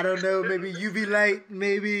will say I don't know, maybe UV light,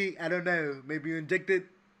 maybe, I don't know, maybe you inject it.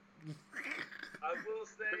 I will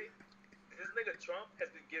say, this nigga Trump has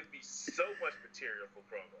been giving me so much material for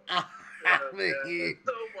promo.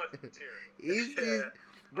 So much material.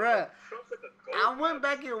 Bruh, I went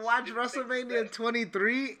back and watched WrestleMania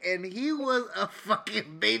 23, and he was a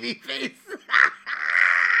fucking baby face. He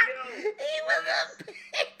was a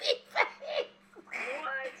baby face.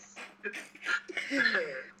 What?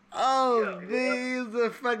 Oh, man, he's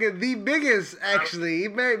the biggest, actually. He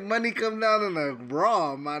made money come down in a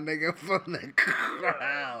Raw, my nigga, from the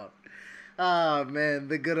crowd. Oh, man,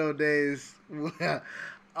 the good old days.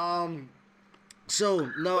 So,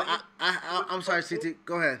 no, I'm sorry, CT.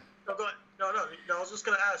 Go ahead. No, go ahead. No, I was just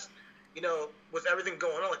going to ask, with everything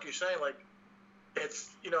going on, like you're saying, like, it's,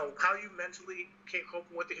 how are you mentally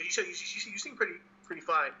coping with it? You said you seem pretty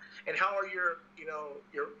fine. And how are your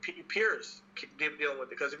peers dealing with it?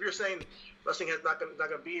 Because if you're saying wrestling is not going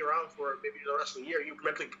to be around for maybe the rest of the year, you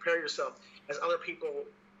mentally prepare yourself. Has other people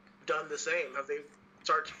done the same? Have they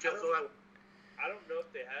started to feel that? I don't know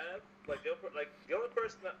if they have. Like, the only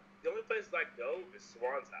place I go is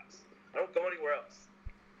Swan's house. I don't go anywhere else.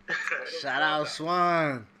 Shout out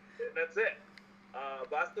Swan. And that's it.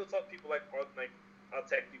 But I still talk to people I'll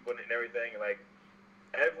text people and everything, and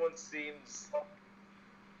everyone seems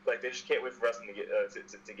like they just can't wait for wrestling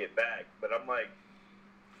to get back. But I'm like,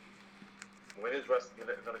 when is wrestling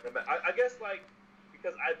gonna come back? I guess like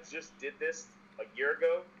because I just did this a year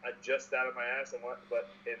ago. I just sat on my ass and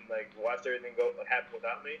watched everything happen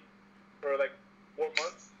without me for like 4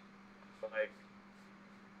 months. Like,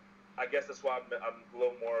 I guess that's why I'm a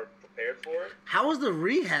little more prepared for it. How was the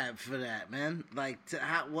rehab for that, man? Like,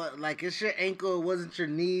 it's your ankle, it wasn't your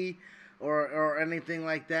knee, or anything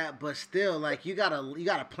like that. But still, like, you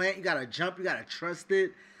gotta plant, you gotta jump, you gotta trust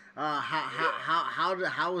it.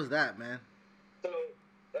 How was that, man? So,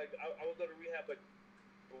 like, I was going to rehab like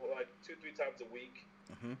 2-3 times a week,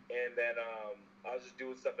 and then I was just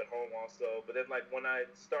doing stuff at home also. But then, like, when I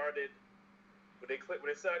started. When they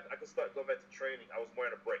said I could start going back to training, I was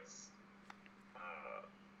wearing a brace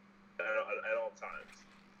at all times.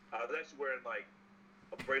 I was actually wearing like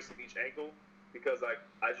a brace on each ankle because like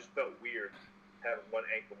I just felt weird having one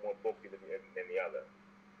ankle more bulky than the other.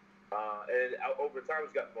 And over time, I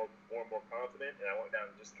just got more and more confident, and I went down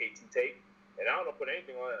to just KT tape, and I don't put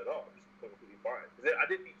anything on it at all. Just completely fine. Because I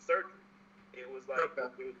didn't need surgery. It was like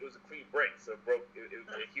it was a clean break, so it broke. It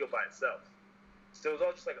healed by itself. So it was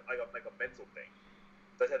all just like a mental thing.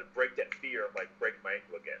 So I had to break that fear of like breaking my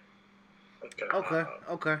ankle again. Okay.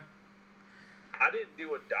 I didn't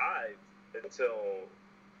do a dive until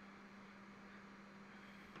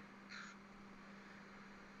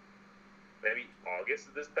maybe August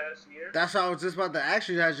of this past year. That's what I was just about to ask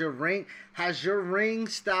you. Has your ring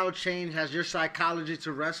style changed? Has your psychology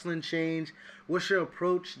to wrestling changed? What's your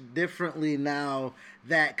approach differently now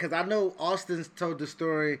that, because I know Austin's told the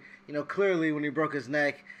story, clearly when he broke his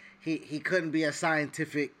neck, he couldn't be as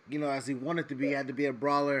scientific, as he wanted to be. He had to be a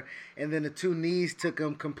brawler. And then the 2 knees took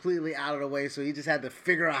him completely out of the way, so he just had to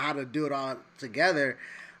figure out how to do it all together.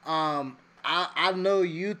 I know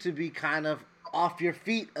you to be kind of off your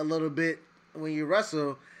feet a little bit when you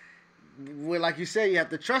wrestle. Well, like you said, you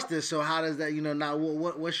have to trust this. So how does that, now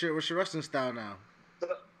what's your wrestling style now?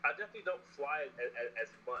 I definitely don't fly as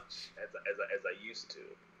much as I used to.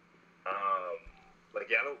 I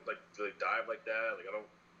don't like really dive like that. Like I don't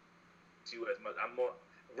do as much. I'm more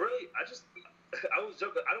really. I was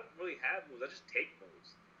joking. I don't really have moves. I just take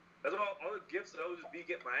moves. That's all the gifts that I would just be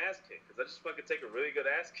getting my ass kicked because I just fucking take a really good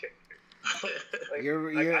ass kick. I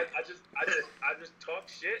just talk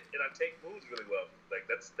shit and I take moves really well. Like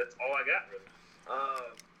that's all I got really.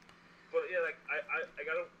 But yeah, like I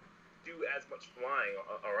don't do as much flying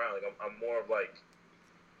around. Like I'm more of like,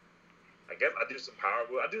 I guess I do some power.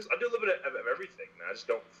 I do a little bit of everything. Man. I just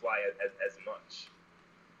don't fly as much.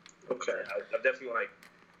 Okay. I've definitely like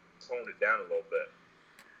toned it down a little bit.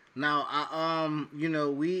 Now,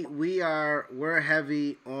 we're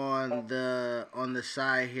heavy on the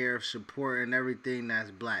side here of supporting everything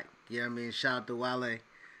that's black. You know what I mean? Shout out to Wale.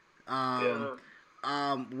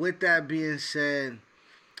 With that being said,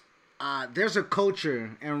 there's a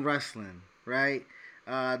culture in wrestling, right?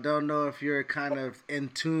 I don't know if you're kind of in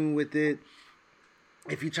tune with it,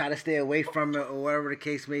 if you try to stay away from it or whatever the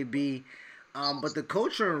case may be. But the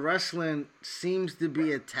culture in wrestling seems to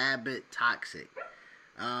be a tad bit toxic.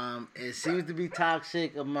 It seems to be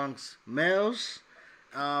toxic amongst males,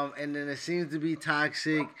 and then it seems to be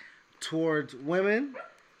toxic towards women,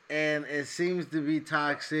 and it seems to be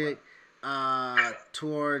toxic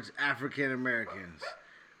towards African Americans.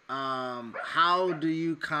 How do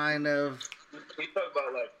you kind of... You talk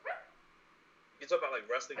about like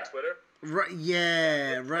wrestling Twitter?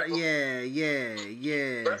 Yeah. Wrestling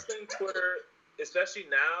Twitter, especially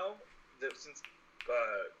now, since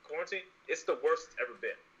quarantine, it's the worst it's ever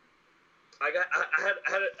been. We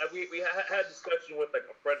had a discussion with like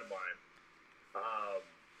a friend of mine,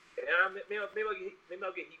 and maybe I'll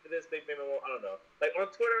get heat for this. Maybe I won't. I don't know. Like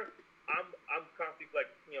on Twitter, I'm confident,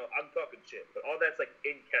 like I'm talking shit, but all that's like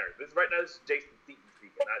in character. Right now, this is Jason Seaton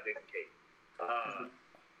speaking, not Jason Cage.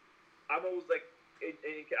 I'm always like,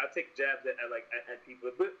 I take jabs at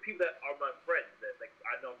people that are my friends that like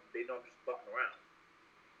I know they know I'm just fucking around.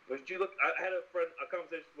 But you look, I had a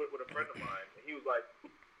conversation with a friend of mine, and he was like,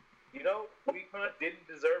 we kind of didn't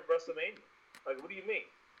deserve WrestleMania. Like, what do you mean?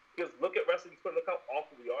 Because look at wrestling Twitter, look how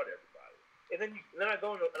awful we are to everybody. And then I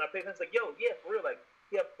go and I pay attention, like, yo, yeah, for real, like,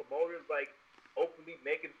 you have promoters like openly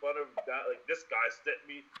making fun of like this guy sent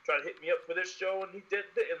me, trying to hit me up for this show, and he did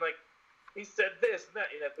this, and like he said this and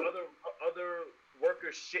that, and if other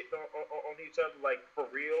workers shitting on each other like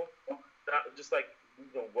for real, not just like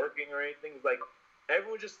working or anything. It's like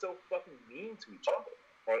everyone's just so fucking mean to each other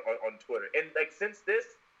on Twitter, and like since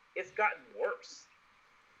this, it's gotten worse.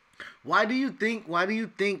 Why do you think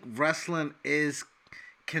wrestling is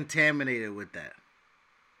contaminated with that?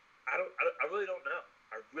 I really don't know.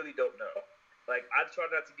 really don't know. Like, I try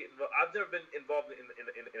not to get involved. I've never been involved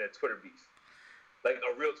in a Twitter beef, like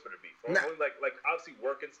a real Twitter beef. Only like obviously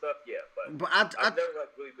work and stuff, yeah. But I've never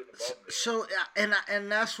like really been involved in it. So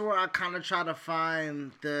and that's where I kind of try to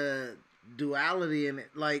find the duality in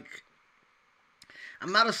it. Like,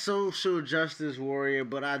 I'm not a social justice warrior,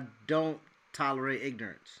 but I don't tolerate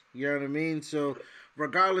ignorance. You know what I mean? So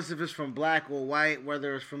regardless if it's from black or white,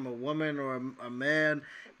 whether it's from a woman or a man,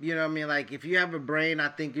 you know what I mean? Like, if you have a brain, I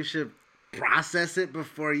think you should process it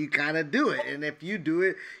before you kind of do it. And if you do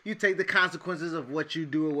it, you take the consequences of what you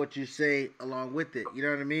do or what you say along with it. You know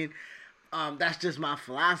what I mean? That's just my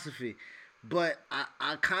philosophy. But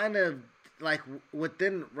I kind of, like,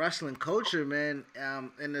 within wrestling culture, man,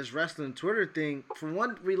 and this wrestling Twitter thing, for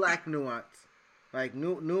one, we lack nuance. Like,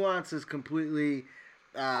 nuance is completely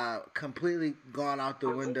gone out the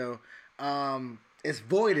window. It's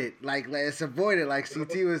voided. Like it's avoided, like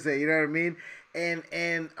CT would say. You know what I mean? And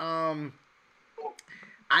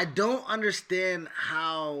I don't understand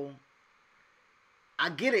how. I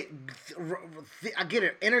get it.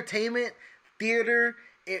 Entertainment, theater,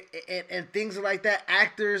 and things like that.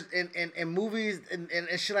 Actors and movies and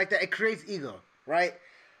shit like that. It creates ego, right?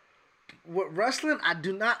 With wrestling, I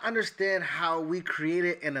do not understand how we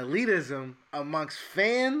created an elitism amongst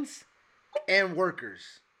fans and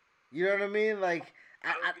workers. You know what I mean? Like,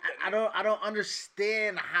 I don't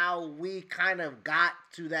understand how we kind of got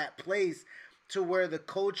to that place to where the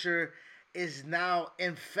culture is now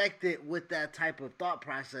infected with that type of thought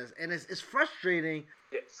process, and it's frustrating.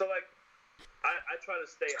 Yeah, so like, I try to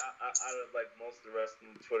stay out of like most of the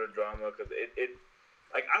wrestling Twitter drama because it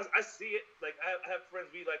like I see it. Like, I have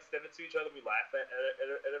friends, we like send it to each other, we laugh at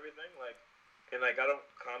everything. Like, and like I don't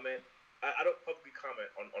comment. I don't publicly comment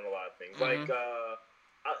on a lot of things. Mm-hmm. Like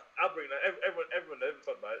I'll bring that everyone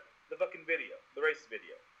talk about it. The fucking video, the race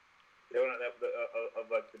video. They were not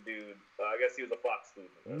of like the dude. I guess he was a Fox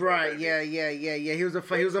student. Right. Yeah. He was a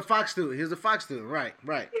Fox student. Right.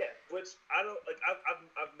 Yeah. Which I don't like.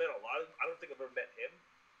 I've met a lot of. I don't think I've ever met him.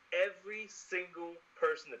 Every single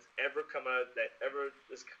person that's ever come out that ever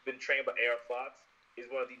has been trained by AR Fox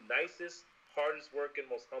is one of the nicest, hardest working,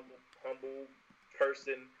 most humble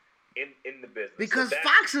person in the business. Because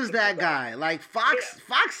Fox is that guy. Like Fox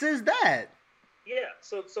is that. Yeah.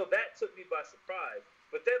 So that took me by surprise.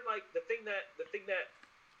 But then, like, the thing that,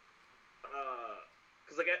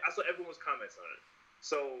 because like I saw everyone was comments on it.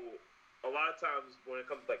 So a lot of times when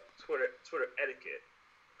it comes to like Twitter etiquette,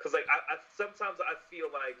 because like I sometimes I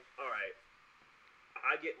feel like, all right,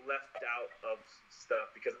 I get left out of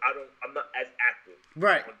stuff because I'm not as active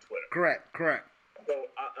on Twitter. Correct. So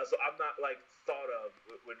I'm not like thought of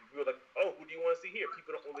when people are like, oh, who do you want to see here?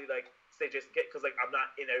 People don't really like say Jason Kidd because like I'm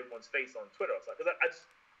not in everyone's face on Twitter. Because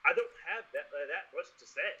I don't have that much to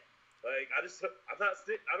say. Like I'm not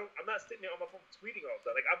sitting there on my phone tweeting all the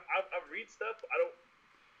time. Like I read stuff. I don't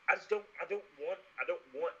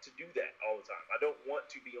want to do that all the time. I don't want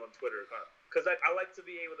to be on Twitter because I like to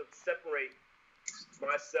be able to separate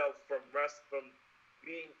myself from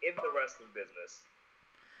being in the wrestling business.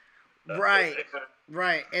 Right.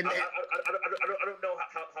 And I don't know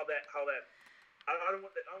how that. I don't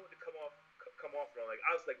want to come off wrong. Like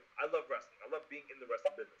I was like, I love wrestling. I love being in the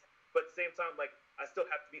wrestling business. But at the same time, like I still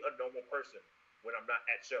have to be a normal person when I'm not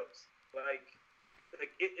at shows. Like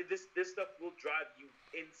this stuff will drive you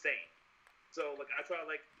insane. So like I try to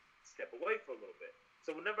like step away for a little bit.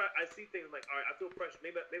 So whenever I see things like, all right, I feel pressure.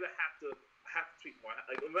 Maybe I have to tweet more.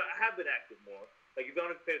 Like I have been active more. Like if you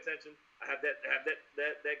don't pay attention, I have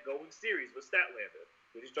that going series with Statlander.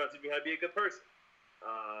 We're just trying to teach me how to be a good person.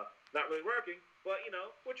 Not really working, but you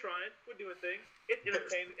know, we're trying. We're doing things. It's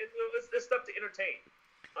entertaining. It's stuff to entertain.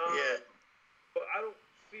 But I don't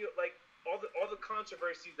feel like all the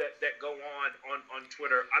controversies that go on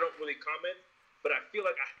Twitter. I don't really comment, but I feel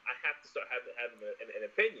like I have to start having an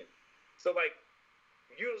opinion. So like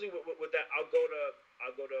usually with that, I'll go to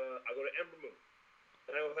Ember Moon,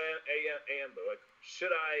 and I will have Amber. Like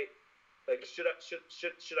should I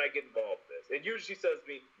get involved in this? And usually she says to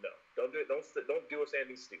me, no, don't do it. Don't do us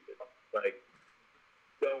anything stupid. Like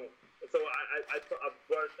don't. So I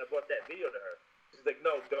brought that video to her. She's like,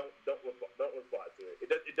 no, don't reply to it.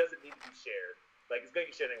 It doesn't need to be shared. Like it's gonna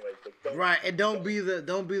get shared anyway. Right, and don't be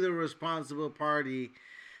the responsible party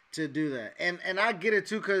to do that. And I get it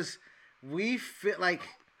too, cause we feel like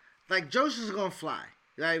Joseph's gonna fly.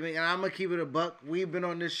 You know what I mean? And I'm gonna keep it a buck. We've been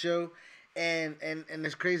on this show, and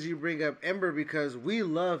it's crazy you bring up Ember because we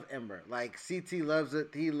love Ember. Like CT loves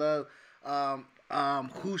it. He loved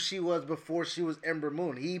who she was before she was Ember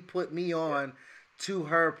Moon. He put me on to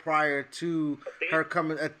her prior to her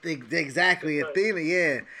coming. Exactly, Athena.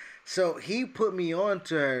 Yeah. So he put me on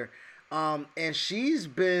to her, and she's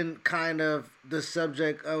been kind of the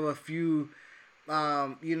subject of a few,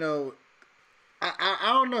 you know, I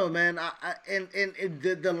don't know, man.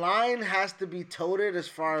 The line has to be toted as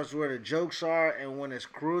far as where the jokes are and when it's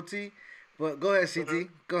cruelty. But go ahead, CT.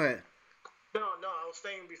 Mm-hmm. Go ahead. No, I was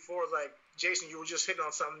saying before, like, Jason, you were just hitting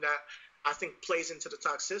on something that I think plays into the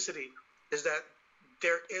toxicity, is that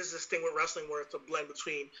there is this thing with wrestling where it's a blend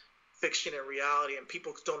between fiction and reality, and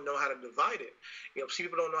people don't know how to divide it. You know,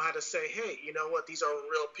 people don't know how to say, hey, you know what, these are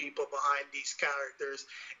real people behind these characters,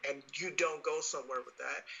 and you don't go somewhere with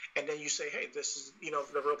that. And then you say, hey, this is, you know,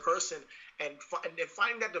 the real person. And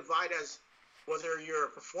finding that divide, as whether you're a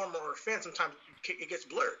performer or a fan, sometimes it gets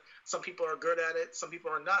blurred. Some people are good at it, some people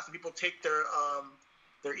are not. Some people take their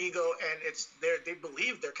ego, and they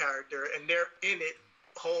believe their character, and they're in it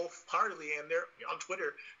wholeheartedly, and they're on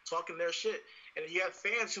Twitter talking their shit. And you have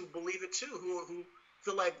fans who believe it too, who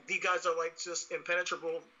feel like these guys are like just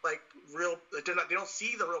impenetrable, like real. They don't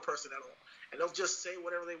see the real person at all, and they'll just say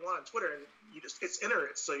whatever they want on Twitter, and it's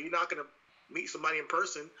internet, so you're not gonna meet somebody in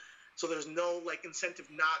person, so there's no like incentive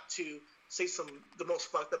not to say the most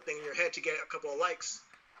fucked up thing in your head to get a couple of likes,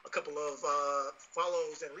 a couple of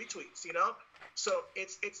follows and retweets, you know. So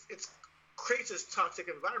it's creates this toxic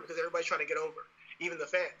environment because everybody's trying to get over, even the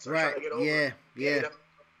fans are trying to get over. Yeah. You know?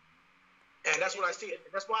 And that's what I see.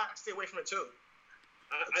 That's why I stay away from it too.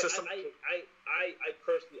 I personally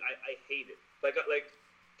hate it. Like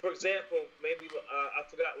for example, maybe I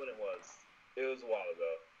forgot when it was. It was a while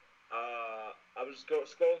ago. I was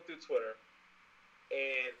just scrolling through Twitter,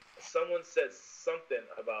 and someone said something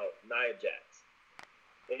about Nia Jax,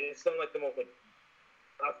 and it's something like the most like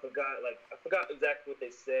I forgot exactly what they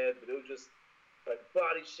said, but it was just like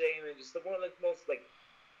body shaming, just one of the most like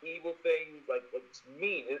evil things, like it's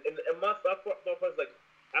mean. And my thought was like,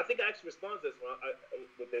 I think I actually responded to this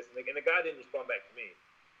with this, and the guy didn't respond back to me.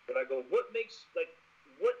 But I go, what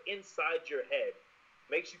inside your head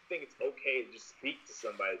makes you think it's okay to just speak to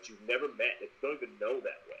somebody that you've never met, that you don't even know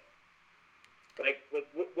that way? Like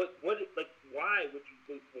why would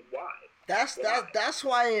you? Why? That's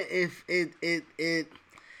why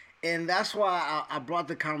and that's why I brought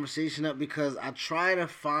the conversation up, because I try to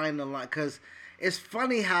find a lot, because it's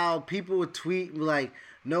funny how people would tweet like,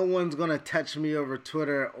 no one's going to touch me over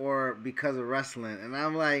Twitter or because of wrestling. And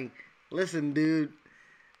I'm like, listen, dude,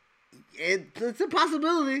 it's a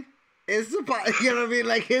possibility. You know what I mean?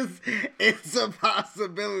 Like, it's a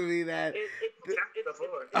possibility that... It's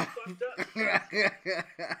fucked up.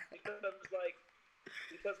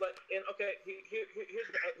 Because and okay,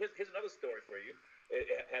 here's another story for you. It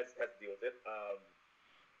has to deal with it.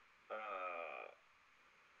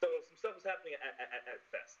 So some stuff was happening at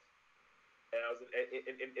Fest, and I was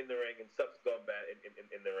in the ring, and stuff was going bad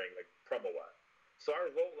in the ring, like promo wise. So I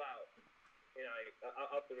roll out, and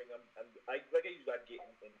out the ring. I usually get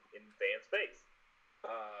in fans' face,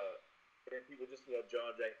 and people just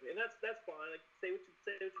jaw jack me, and that's fine. Like say what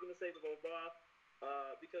you're gonna say, blah blah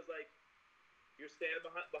blah, because like you're standing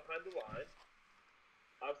behind the line.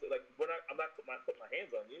 Obviously, like I'm not putting my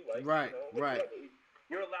hands on you, like right.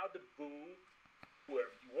 You're allowed to boo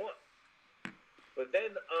whoever you want. But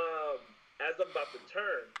then, as I'm about to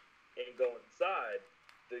turn and go inside,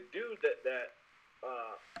 the dude that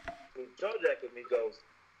who jaw jacked me goes,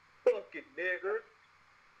 "Fucking nigger,"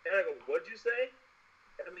 and I go, "What'd you say?"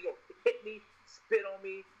 And he go, "Hit me, spit on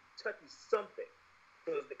me, touch me, something,"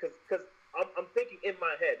 because I'm thinking in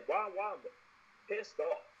my head, while I'm pissed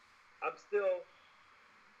off, I'm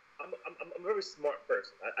a very smart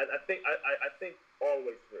person. I think all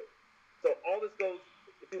the way through. So all this goes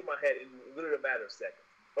through my head in literally a matter of seconds.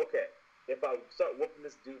 Okay, if I start whooping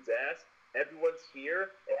this dude's ass, everyone's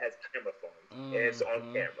here and has camera phones, and it's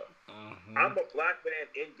on camera. I'm a black man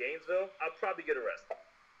in Gainesville. I'll probably get arrested.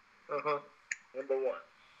 Number one.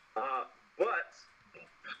 But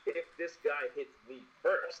if this guy hits me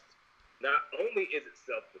first, not only is it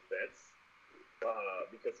self-defense,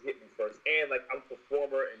 because he hit me first, and like I'm a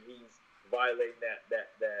performer and he's violating that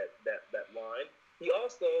line. He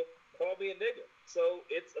also called me a nigga, so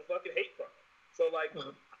it's a fucking hate crime. So like, I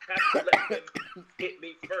have to let him hit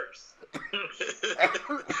me first. You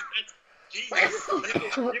can yell,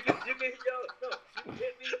 no, you can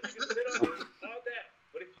hit me, you can spit on me, all that.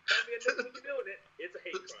 But if you call me a nigga when you're doing it, it's a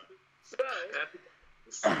hate crime.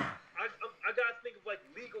 So I gotta think of like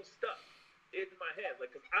legal stuff in my head,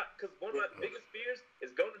 like because one of my biggest fears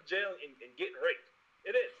is going to jail and getting raped.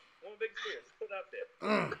 It is one of my biggest fears. Put it out there.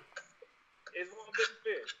 It's one of my biggest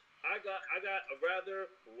fears. I got a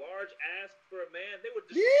rather large ass for a man. They would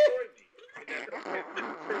destroy me in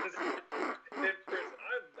prison.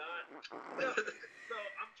 I'm not. So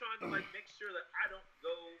I'm trying to sure that I don't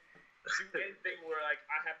go do anything where like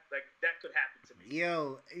I have like that could happen to me.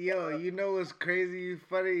 Yo, you know what's crazy?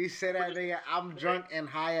 Funny you say that, nigga. I'm drunk and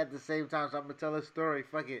high at the same time, so I'm gonna tell a story.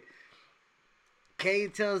 Fuck it. Kay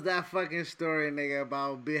tells that fucking story, nigga,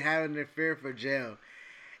 about having the fear for jail.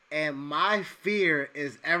 And my fear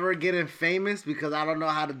is ever getting famous because I don't know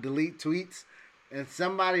how to delete tweets. And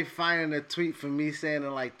somebody finding a tweet from me saying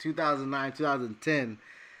in like 2009, 2010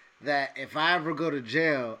 that if I ever go to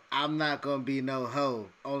jail, I'm not going to be no hoe.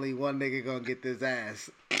 Only one nigga going to get this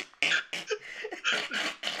ass. That's another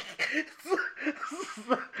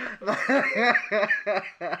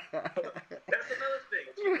thing.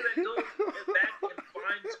 People that go back and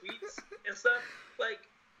find tweets and stuff, like,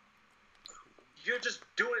 you're just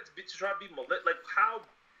doing it to try to be like,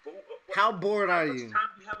 how bored are you? Time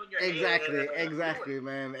do you have on your Exactly,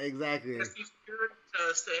 man. Exactly. And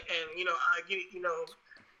you know, I get it. You know,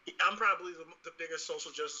 I'm probably the biggest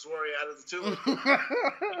social justice warrior out of the two.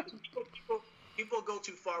 People go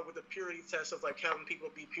too far with the purity test of like having people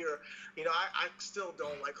be pure. You know, I still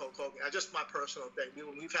don't like Hulk Hogan. That's just my personal thing.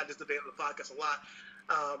 We've had this debate on the podcast a lot,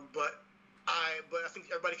 but I think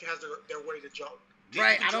everybody has their way to jump.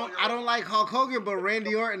 Right, I don't like Hulk Hogan, but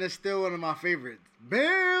Randy Orton is still one of my favorites.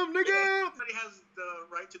 Bam, nigga! Everybody has the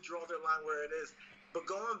right to draw their line where it is. But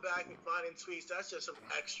going back and finding tweets, that's just some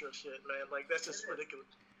extra shit, man. Like, that's just ridiculous.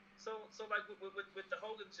 So like, with the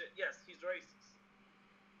Hogan shit, yes, he's racist.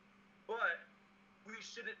 But we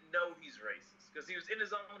shouldn't know he's racist. Because he was in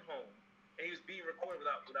his own home, and he was being recorded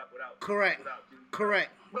without Correct.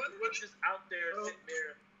 He's just out there, sitting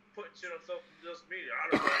there, putting shit on social media.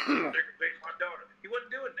 I don't know, they can take my daughter. He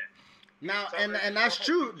wasn't doing that. Now, and that's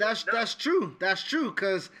true. That's true. That's true,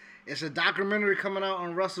 because it's a documentary coming out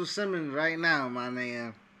on Russell Simmons right now, my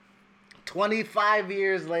man. 25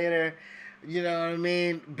 years later, you know what I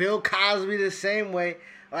mean? Bill Cosby the same way.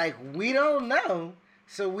 Like, we don't know,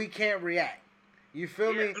 so we can't react. You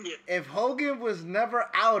feel me? Yeah. If Hogan was never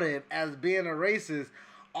outed as being a racist,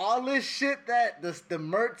 all this shit that the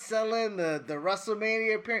merch selling, the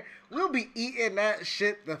WrestleMania appearance, we'll be eating that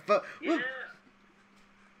shit the fuck. Yeah.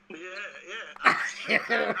 I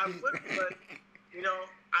would, but you know,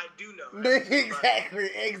 I do know. Exactly.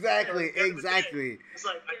 It's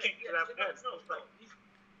like I can't get out of that.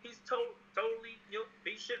 He's totally,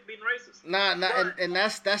 he shouldn't be racist. Nah, and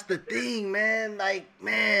that's the thing, man. Like,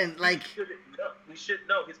 we should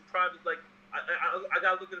know his privacy. Like, I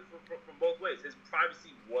gotta look at it from both ways. His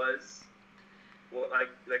privacy was, well, like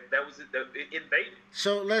that was invaded.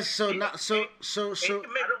 So let's I don't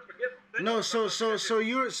forgive him. No, so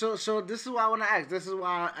this is why I want to ask. This is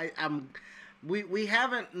why we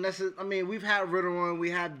haven't necessarily. I mean, we've had Ritter on, we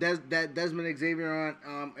had Desmond Xavier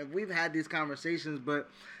on, and we've had these conversations. But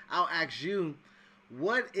I'll ask you,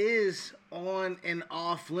 what is on and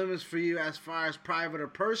off limits for you as far as private or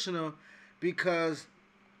personal? Because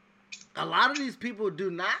a lot of these people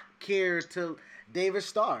do not care to David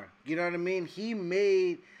Starr. You know what I mean? He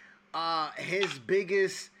made his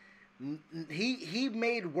biggest. He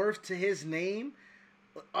made worth to his name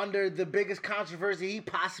under the biggest controversy he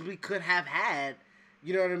possibly could have had.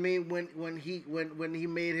 You know what I mean? When he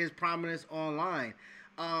made his prominence online.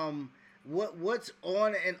 What's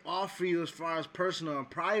on and off for you as far as personal and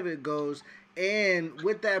private goes? And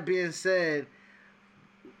with that being said,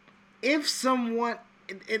 if someone,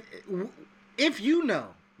 if you know,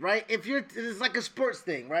 right? If it's like a sports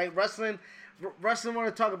thing, right? Wrestling want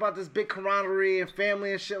to talk about this big camaraderie and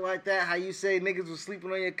family and shit like that. How you say niggas was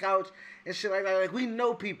sleeping on your couch and shit like that. Like, we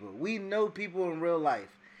know people in real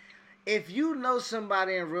life. If you know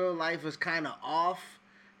somebody in real life is kind of off,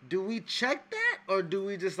 do we check that, or do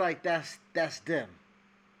we just like that's them?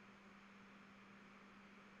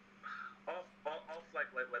 Off like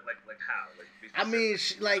how? I mean,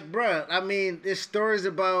 bruh. I mean, there's stories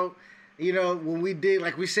about, you know, when we digging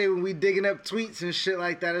up tweets and shit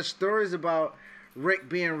like that. There's stories about Rick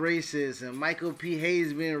being racist and Michael P.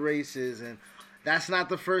 Hayes being racist, and that's not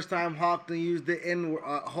the first time Hulkland used the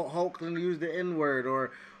N-word.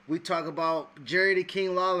 Or we talk about Jerry the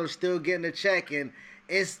King Lawler still getting a check, and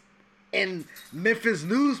it's in Memphis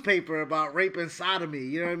newspaper about rape and sodomy.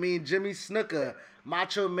 You know what I mean? Jimmy Snuka,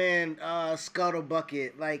 Macho Man,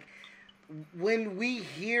 Scuttlebucket. Like, when we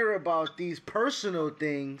hear about these personal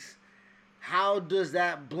things, how does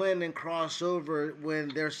that blend and cross over when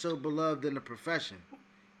they're so beloved in the profession?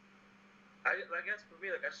 I guess for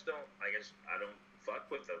me, like, I don't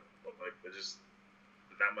fuck with them. Like, it's just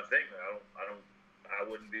not my thing. I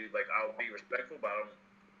wouldn't be like, I'll be respectful, but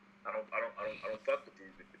I don't fuck with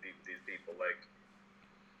these people. Like,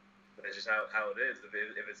 that's just how it is.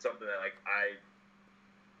 If it's something that like I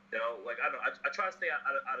You know, like I don't know. I try to stay out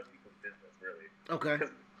of people's business, really. Okay.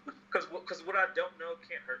 Because what I don't know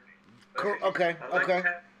can't hurt me. Cool. Okay.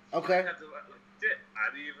 Okay. I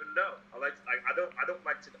didn't even know. I don't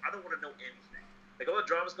want to know anything. Like all the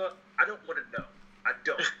drama's going, I don't want to know. I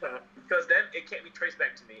don't, because then it can't be traced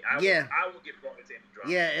back to me. I will get brought into any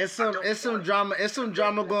drama. Yeah, it's some drama. It's some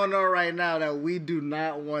drama going on right now that we do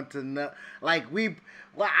not want to know. Like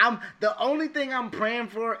the only thing I'm praying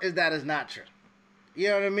for is that it's not true. You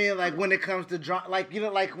know what I mean? Like when it comes to drama, like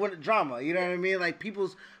when drama. You know what I mean? Like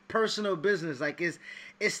people's personal business. Like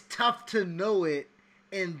it's tough to know it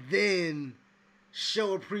and then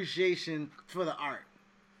show appreciation for the art.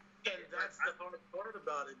 And that's the hard part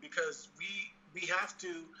about it, because we have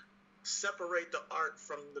to separate the art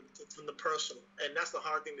from the personal, and that's the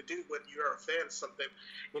hard thing to do when you're a fan of something.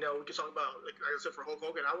 You know, we can talk about, like I said, for Hulk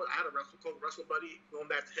Hogan, I had a wrestling buddy. Going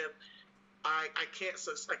back to him, I can't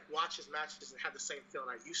watch his matches and have the same feeling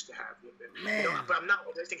I used to have with him. Man. You know, but I'm not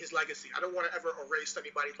erasing his legacy. I don't want to ever erase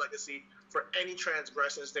anybody's legacy for any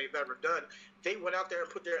transgressions they've ever done. They went out there and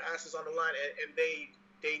put their asses on the line, and they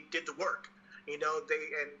did the work. You know,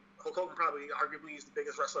 and Hulk Hogan probably arguably is the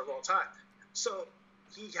biggest wrestler of all time. So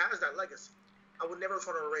he has that legacy. I would never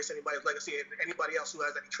try to erase anybody's legacy and anybody else who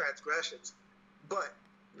has any transgressions. But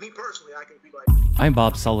me personally, I can be like... I'm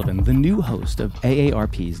Bob Sullivan, the new host of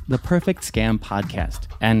AARP's The Perfect Scam podcast.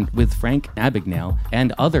 And with Frank Abagnale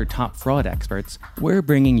and other top fraud experts, we're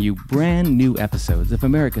bringing you brand new episodes of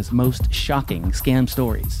America's most shocking scam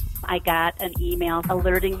stories. I got an email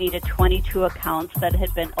alerting me to 22 accounts that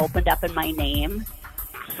had been opened up in my name.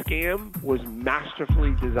 Scam was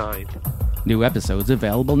masterfully designed. New episodes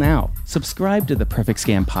available now. Subscribe to the Perfect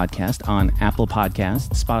Scam podcast on Apple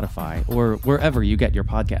Podcasts, Spotify, or wherever you get your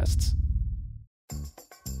podcasts.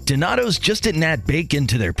 Donato's just didn't add bacon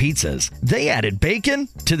to their pizzas. They added bacon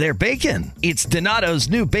to their bacon. It's Donato's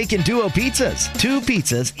new Bacon Duo pizzas. 2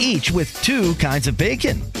 pizzas, each with 2 kinds of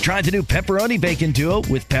bacon. Try the new Pepperoni Bacon Duo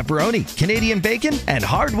with pepperoni, Canadian bacon, and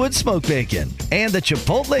hardwood smoked bacon. And the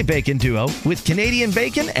Chipotle Bacon Duo with Canadian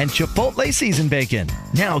bacon and Chipotle seasoned bacon.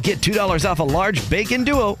 Now get $2 off a large Bacon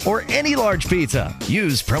Duo or any large pizza.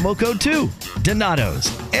 Use promo code 2.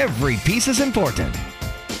 Donato's. Every piece is important.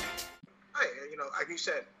 Hey, you know, like you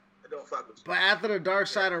said, but after the dark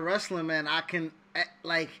side of wrestling, man, I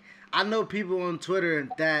know people on Twitter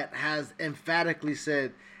that has emphatically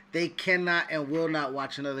said they cannot and will not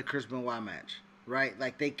watch another Chris Benoit match, right?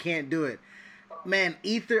 Like, they can't do it. Man,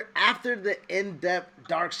 after the in-depth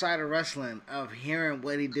dark side of wrestling, of hearing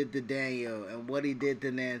what he did to Daniel and what he did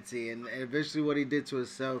to Nancy and eventually what he did to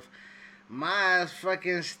himself, my ass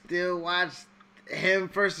fucking still watch him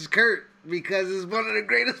versus Kurt. Because it's one of the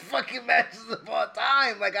greatest fucking matches of all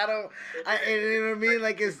time. Like, you know what I mean?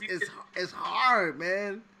 Like, it's hard,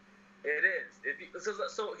 man. It is.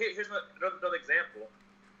 So here's another example.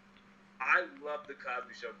 I loved the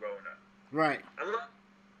Cosby Show growing up. Right.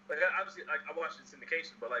 Obviously, like, I watched it in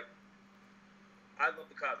syndication, but like, I love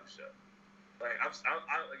the Cosby Show. Like, I'm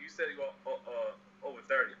like you said, you go over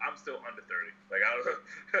 30. I'm still under 30. Like, I'm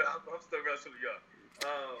still relatively young.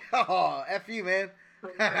 F you, man. I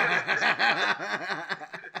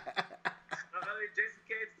mean, Jason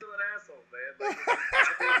Cade's still an asshole, man. Like,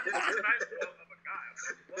 I've been too nice of a guy.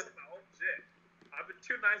 I'm blowing my own shit. I've been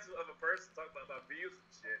too nice of a person talking about views and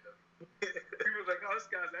shit. People are like, oh, this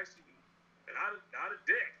guy's actually not a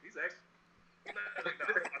dick. He's actually no.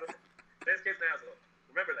 Jason Cade's an asshole.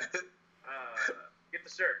 Remember that. Get the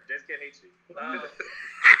shirt. Jason Cade hates you.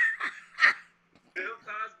 Bill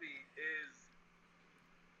Cosby is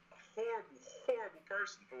a horrible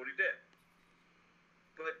person for what he did.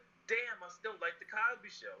 But damn, I still like the Cosby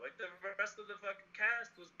Show. Like, the rest of the fucking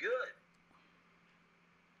cast was good.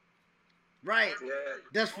 Right. Yeah.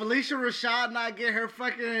 Does Felicia Rashad not get her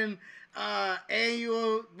fucking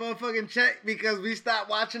annual motherfucking check because we stopped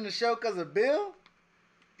watching the show because of Bill?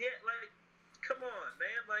 Yeah, like, come on,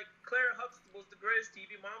 man. Like, Clara Huxtable's the greatest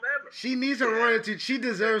TV mom ever. She needs her royalty. She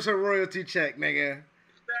deserves her royalty check, nigga.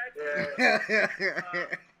 Exactly.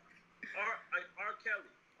 R. Kelly,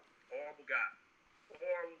 horrible guy.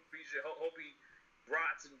 Horrible piece of hope he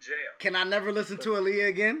rots in jail. Can I never listen to Aaliyah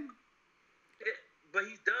again? But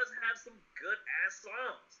he does have some good ass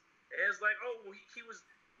songs. And it's like, oh, he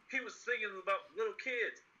was singing about little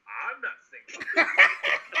kids. I'm not singing.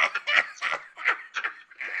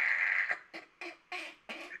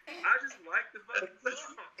 I just like the fucking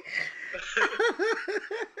song.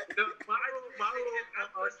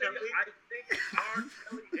 I think R.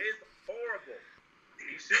 Kelly is horrible.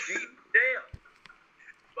 He should be in jail.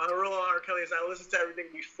 My rule on R. Kelly is I listen to everything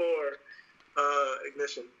before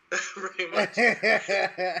Ignition. Pretty much. There's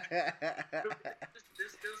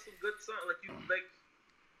some good songs like you.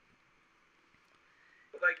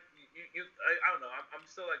 I don't know. I'm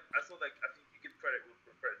still like I think you give credit where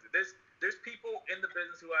credit. There's people in the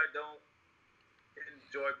business who I don't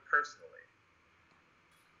enjoy personally,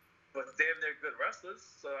 but damn, they're good wrestlers.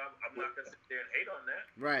 So I'm not gonna sit there and hate on that.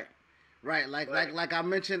 Right. Like I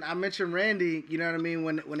mentioned Randy. You know what I mean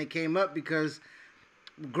when it came up, because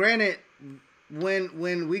granted,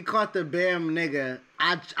 when we caught the Bam nigga,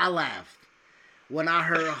 I laughed. When I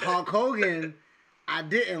heard Hulk Hogan, I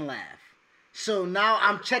didn't laugh. So now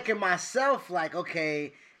I'm checking myself, like,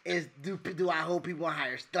 okay, do I hold people on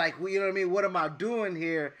higher? Like, you know what I mean? What am I doing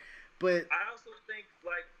here? But I also think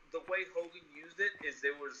like the way Hogan used it is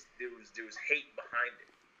there was hate behind it,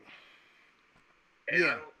 and I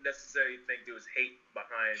don't necessarily think there was hate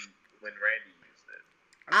behind when Randy used it.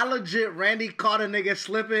 I legit, Randy caught a nigga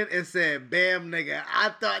slipping and said, "Bam, nigga." I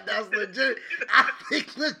thought that's legit. I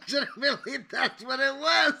think legitimately that's what it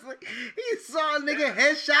was. Like, he saw a nigga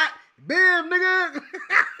headshot. Bam, nigga. The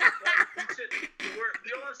honest is the word,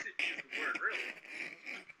 really.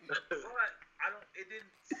 But it didn't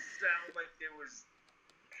sound like there was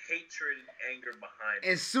hatred and anger behind it.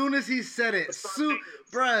 As soon as he said it, soon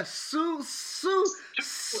as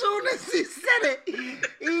he said it, he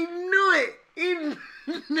knew it. He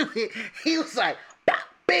knew it. He was like,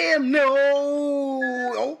 bam, no.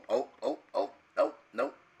 Oh,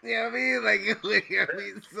 no. You know what I mean? Like, you know what I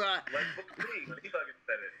mean? So, like Mclean when he fucking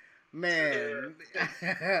said it. Man.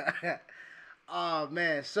 Oh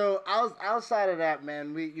man. So outside of that,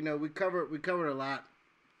 man, we covered a lot.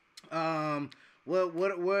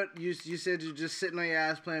 What you said you're just sitting on your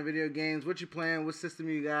ass playing video games. What you playing? What system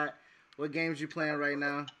you got? What games you playing right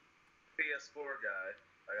now? PS4 guy.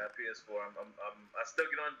 I got PS4. I still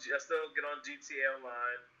get on GTA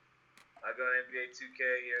Online. I go on NBA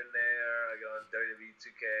 2K here and there. I go on WWE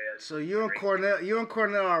 2K. So you and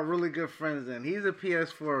Cornell are really good friends then. He's a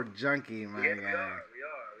PS4 junkie, man. Yeah, we are.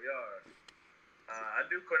 I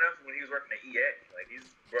knew Cornell when he was working at EA. Like,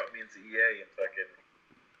 he's brought me into EA and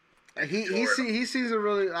fucking... He sees a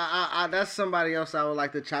really... that's somebody else I would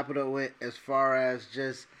like to chop it up with as far as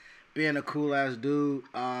just being a cool-ass dude.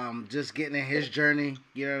 Just getting in his journey.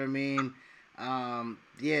 You know what I mean?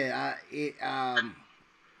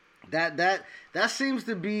 That seems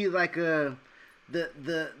to be like the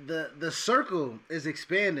circle is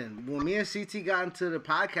expanding. When me and CT got into the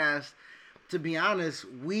podcast, to be honest,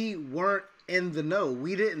 we weren't in the know.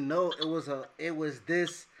 We didn't know it was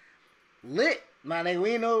this lit. My nigga, we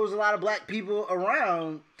didn't know it was a lot of black people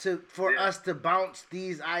around for us to bounce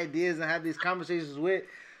these ideas and have these conversations with.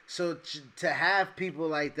 So to have people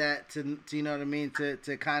like that, to you know what I mean, to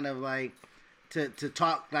kind of like to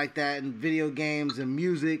talk like that in video games and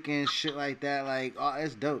music and shit like that, like, oh,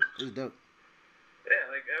 it's dope. It's dope. Yeah,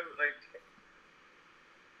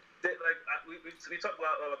 we talk a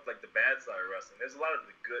lot about like the bad side of wrestling. There's a lot of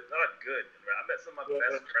the good, not good. I met some of my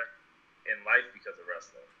best friends in life because of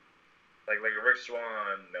wrestling. Like Rick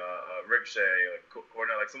Swan, Ricochet, like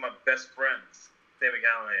Cornell, like some of my best friends, Sammy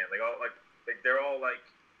Callahan, they're all like,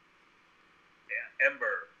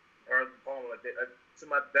 Ember or Palmer,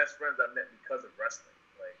 some of my best friends I met because of wrestling.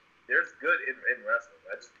 Like, there's good in wrestling.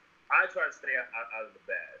 I try to stay out of the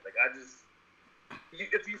bad. Like,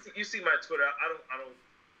 if you see my Twitter, I don't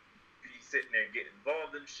be sitting there getting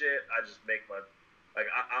involved in shit. I just make my, like,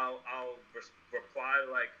 I'll reply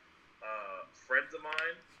to, like, friends of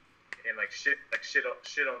mine and like shit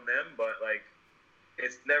on them, but like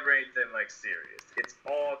it's never anything like serious. It's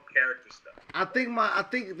all character stuff. I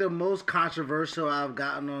think the most controversial I've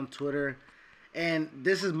gotten on Twitter, and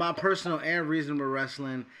this is my personal and reasonable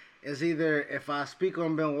wrestling, is either if I speak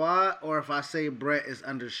on Benoit or if I say Brett is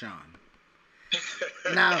under Sean.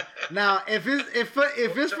 now if it's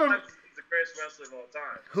from the greatest wrestler of all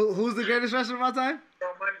time. Who's the greatest wrestler of all time?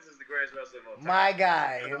 Shawn Michaels is the greatest wrestler of all time. My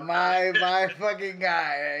guy, my fucking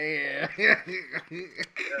guy right here. Hey,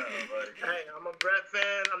 I'm a Brett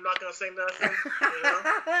fan. I'm not gonna say nothing. You know?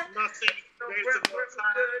 I'm not saying he's the greatest of all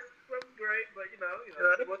time. Brett's great, but you know,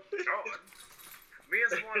 what's Sean? Me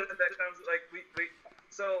and Swan at that time, like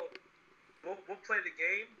so we'll play the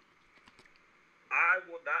game. I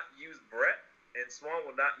will not use Brett, and Swan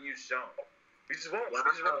will not use Sean. We just won't. Wow.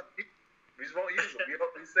 We just won't use them.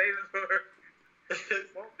 We save it for.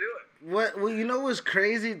 Won't do it. Well, you know what's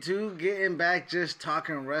crazy too? Getting back, just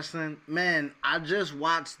talking wrestling, man. I just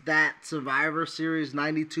watched that Survivor Series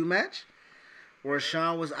 '92 match where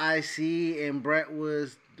Sean was IC and Brett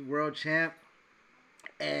was the world champ,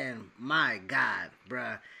 and my God,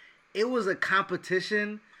 bruh, it was a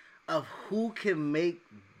competition of who can make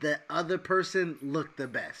the other person looked the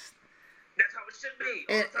best. That's how it should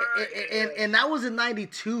be. And that was in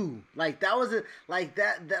 '92. Like that was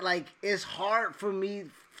that like it's hard for me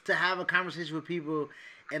to have a conversation with people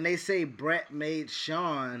and they say Brett made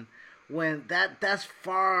Shawn when that's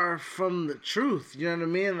far from the truth. You know what I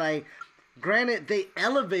mean? Like, granted, they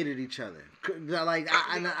elevated each other. Like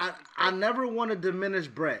I never want to diminish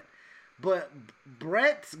Brett, but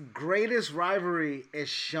Brett's greatest rivalry is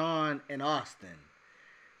Shawn and Austin.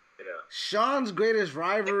 Yeah. Shawn's greatest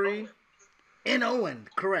rivalry. And Owen,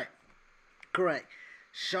 correct.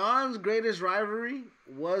 Shawn's greatest rivalry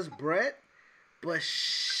was Brett, but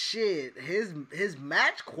shit, his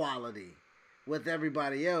match quality with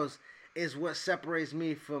everybody else is what separates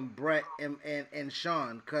me from Brett and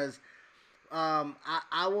Shawn. Cause I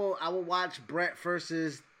will watch Brett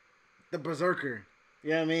versus the Berserker.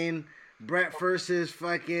 You know what I mean? Brett versus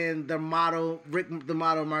fucking Rick the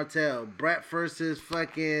Model Martel. Brett versus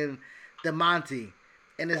fucking the Monty.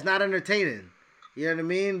 And it's not entertaining. You know what I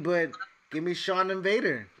mean? But give me Shawn and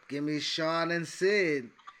Vader. Give me Shawn and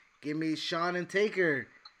Sid. Give me Shawn and Taker.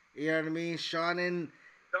 You know what I mean? Shawn also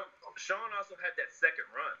had that second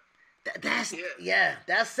run.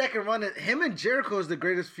 That second run. Him and Jericho is the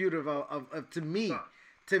greatest feud of to me.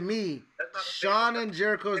 To me, Shawn and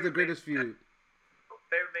Jericho is the greatest feud.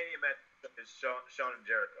 Favorite Mania match is Shawn and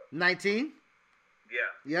Jericho. 19?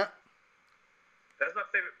 Yeah. Yep. That's my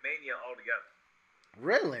favorite Mania altogether.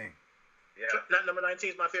 Really? Yeah. Number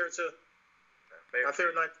 19 is my favorite too. My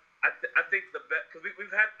favorite 19. I think the best, because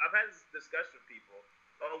I've had this discussion with people.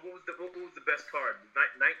 Oh, what was the best card?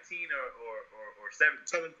 19 or 17?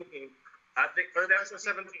 17. I think 17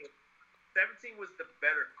 was the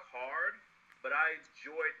better card, but I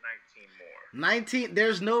enjoyed 19 more. 19.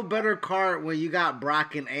 There's no better card when you got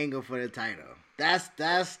Brock and Angle for the title. That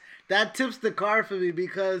tips the card for me,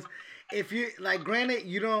 because if you like, granted,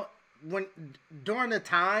 you don't. When during the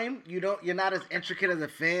time you're not as intricate as a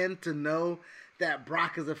fan to know that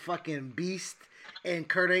Brock is a fucking beast and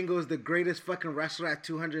Kurt Angle is the greatest fucking wrestler at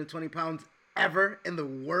 220 pounds ever in the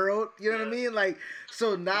world. You know what I mean? Like,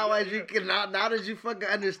 so now now that you fucking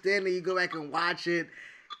understand it, you go back and watch it.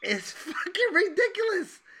 It's fucking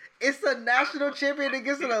ridiculous. It's the national champion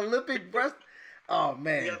against an Olympic breast. Oh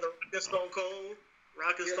man. Yeah, the Stone Cold,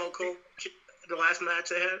 Rock and Stone Cold, the last match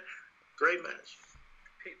they had, great match.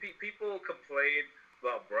 People complain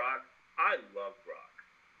about Brock. I love Brock.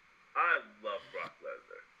 I love Brock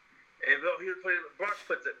Lesnar. And Brock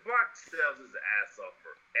sells his ass off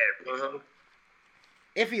for everyone.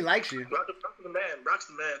 If he likes you. Brock's the man. Brock's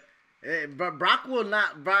the man. But Brock will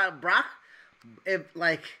not. Brock, if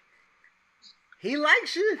like he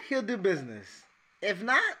likes you, he'll do business. If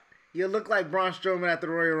not, you'll look like Braun Strowman at the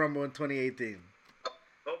Royal Rumble in 2018.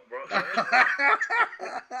 Oh, bro.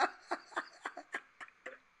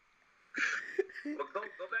 But go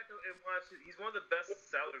back and watch it. He's one of the best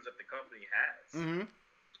sellers that the company has. Mm-hmm.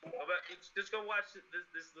 Just go watch this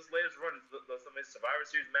latest run. Some of his Survivor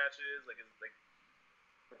Series matches. Like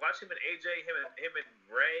watch him and AJ, him and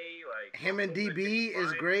Ray. Like him and DB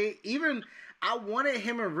is great. Even I wanted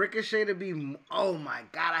him and Ricochet to be. Oh my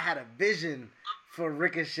god, I had a vision for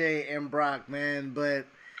Ricochet and Brock, man. But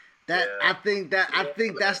that I think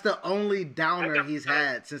that's the only downer he's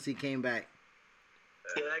had since he came back.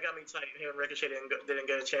 Yeah, that got me tight. Him and Ricochet didn't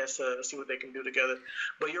get a chance to see what they can do together.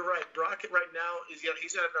 But you're right. Brock right now he's at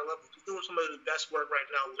that level. He's doing some of his best work right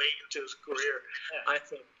now late into his career, I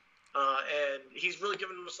think. And he's really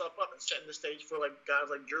giving himself up and setting the stage for like guys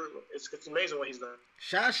like Drew. It's amazing what he's done.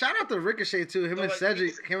 Shout out to Ricochet too. Him and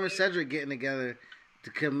Cedric getting together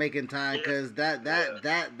to making time, because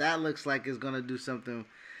that looks like it's gonna do something.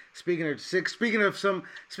 Speaking of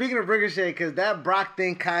Ricochet, because that Brock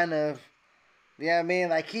thing kind of. Yeah, I mean,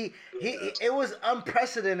 like it was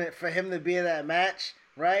unprecedented for him to be in that match,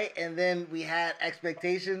 right? And then we had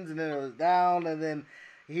expectations, and then it was down, and then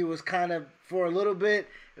he was kind of for a little bit,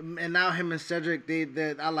 and now him and Cedric, they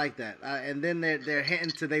I like that. And then they're hinting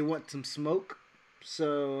to they want some smoke,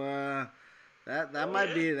 so that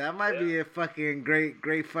might be a fucking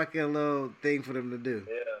great fucking little thing for them to do.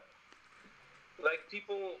 Yeah, like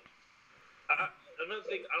people. Another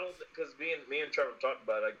thing, I don't, because me and Trevor talked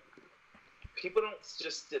about it, like. People don't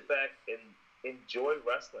just sit back and enjoy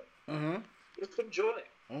wrestling. Mm-hmm. Just enjoy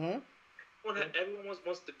it. Mm-hmm. Everyone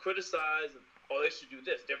wants to criticize. They should do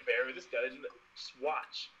this. They're burying this guy. Just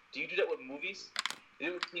watch. Do you do that with movies? Do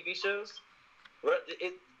you do it with TV shows?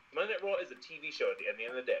 Monday Night Raw is a TV show at the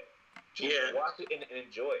end of the day. Just watch it and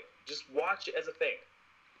enjoy it. Just watch it as a fan.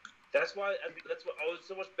 That's why I was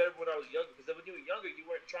so much better when I was younger. Because when you were younger, you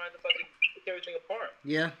weren't trying to fucking pick everything apart.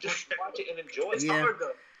 Yeah. Just watch it and enjoy it. It's hard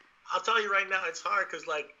though. I'll tell you right now, it's hard because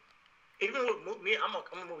like even with me, I'm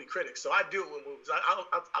a movie critic, so I do it with movies.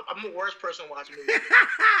 I'm the worst person watching movies.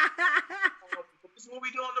 This is what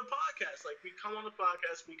we do on the podcast. Like we come on the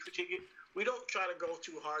podcast, we critique it. We don't try to go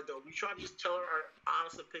too hard though. We try to just tell our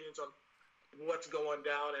honest opinions on what's going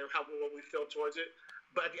down and what we feel towards it.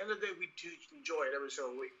 But at the end of the day, we do enjoy it every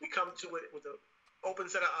single week. We come to it with an open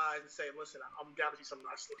set of eyes and say, "Listen, I'm down to see some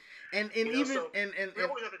wrestling." And we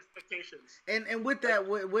always have expectations. And with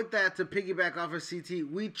that to piggyback off of CT,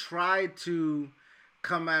 we try to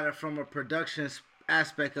come at it from a production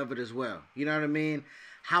aspect of it as well. You know what I mean?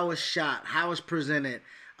 How it's shot, how it's presented.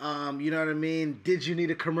 You know what I mean? Did you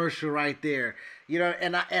need a commercial right there? You know,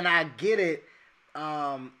 and I get it.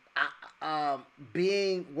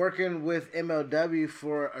 Working with MLW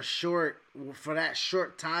for that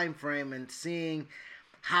short time frame and seeing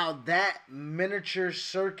how that miniature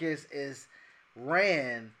circus is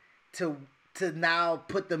ran to now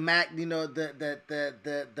put the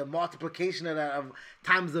the multiplication of that of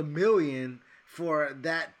times a million for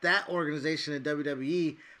that organization in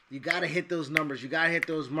WWE. You got to hit those numbers. You got to hit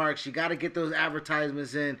those marks. You got to get those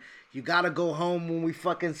advertisements in. You got to go home when we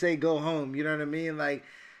fucking say go home. You know what I mean? Like,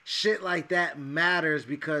 shit like that matters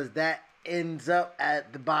because that ends up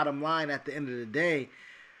at the bottom line at the end of the day.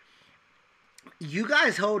 You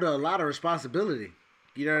guys hold a lot of responsibility.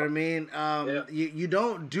 You know what I mean? You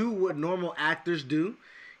don't do what normal actors do.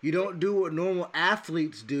 You don't do what normal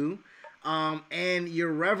athletes do. And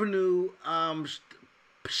your revenue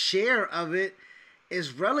share of it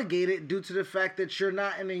is relegated due to the fact that you're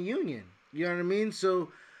not in a union. You know what I mean?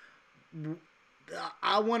 So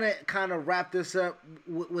I want to kind of wrap this up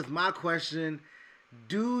with my question.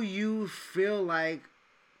 Do you feel like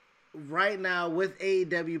right now with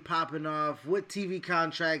AEW popping off, with TV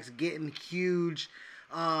contracts getting huge,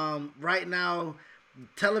 right now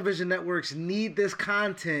television networks need this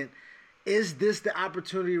content, is this the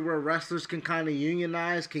opportunity where wrestlers can kind of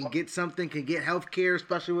unionize, can get something, can get health care,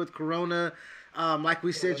 especially with Corona? Like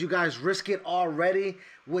we said, you guys risk it already.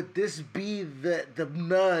 Would this be the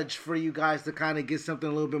nudge for you guys to kind of get something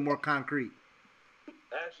a little bit more concrete?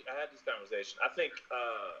 Actually, I had this conversation. I think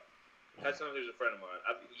I had someone who's a friend of mine.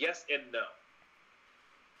 Yes and no.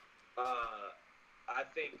 I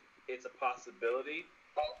think it's a possibility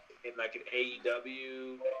in like an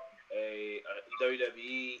AEW, a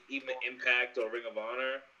WWE, even Impact or Ring of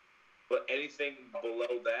Honor. But anything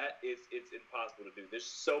below that, it's impossible to do. There's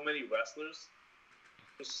so many wrestlers.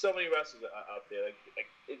 There's so many wrestlers out there. Like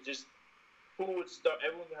it just, who would start?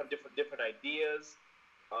 Everyone would have different ideas.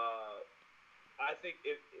 I think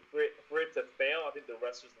for it to fail, I think the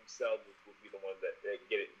wrestlers themselves would be the ones that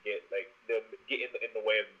get in the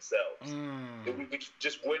way of themselves. We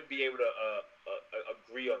just wouldn't be able to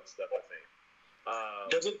agree on stuff. I think.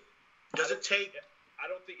 Does it take? I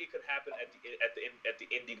don't think it could happen at the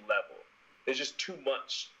indie level. There's just too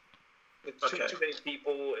much. Too many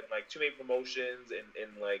people and like too many promotions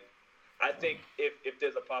and like I think if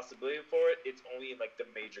there's a possibility for it, it's only in like the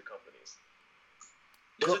major companies.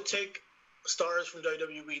 Does it take stars from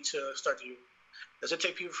WWE to start the union? Does it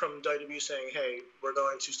take people from WWE saying, "Hey, we're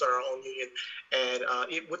going to start our own union," and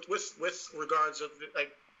with regards of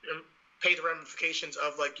like pay the ramifications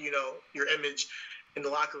of like your image in the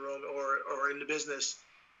locker room or in the business?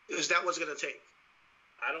 Is that what's going to take?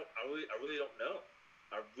 I really don't know.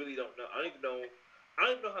 I really don't know. I don't even know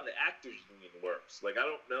how the actors union works. Like I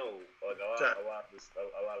don't know like a lot of this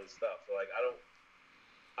stuff. So like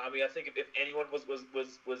I think if anyone was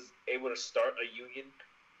able to start a union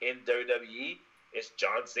in WWE, it's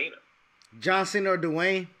John Cena. John Cena or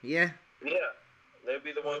Dwayne, yeah. Yeah, they'd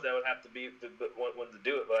be the ones that would have to be the ones to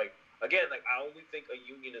do it. But like again, like I only think a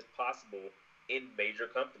union is possible in major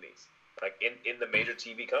companies. Like in the major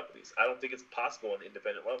TV companies, I don't think it's possible on the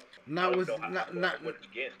independent level. Now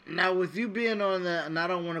with you being on the, and I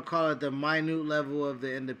don't want to call it the minute level of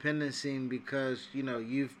the independent scene because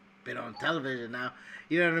you've been on television now,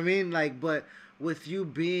 you know what I mean. Like, but with you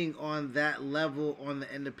being on that level on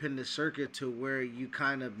the independent circuit to where you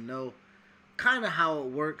kind of know, how it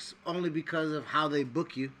works, only because of how they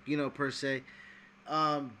book you, per se.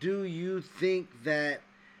 Do you think that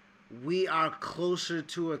we are closer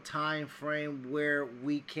to a time frame where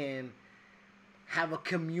we can have a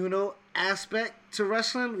communal aspect to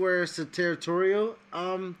wrestling where it's a territorial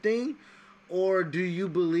thing? Or do you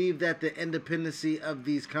believe that the independency of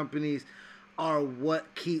these companies are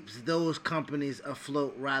what keeps those companies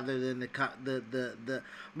afloat rather than the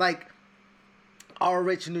like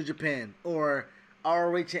ROH in New Japan or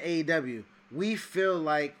ROH in AEW? We feel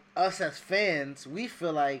like, us as fans,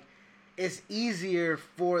 it's easier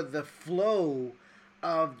for the flow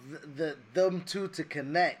of them two to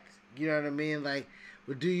connect You know what I mean? Like,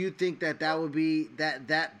 do you think that would be that?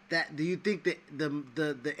 Do you think that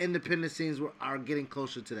the independent scenes are getting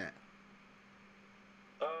closer to that?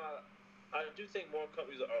 I do think more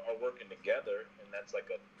companies are working together, and that's like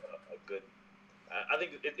a good. I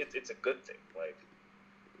think it's a good thing. Like,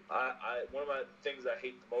 I one of my things I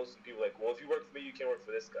hate the most is people like, well, if you work for me, you can't work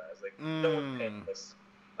for this guy. It's like, no one's paying us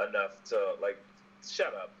enough to, like,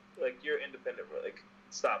 shut up. Like, you're independent, like,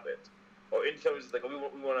 stop it. Or independent is like, we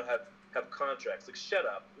want to have contracts. Like, shut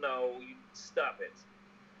up. No, you stop it.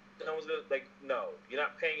 No one's gonna, like, no, you're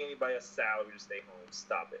not paying anybody a salary to stay home.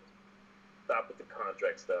 Stop it. Stop with the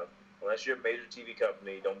contract stuff. Unless you're a major TV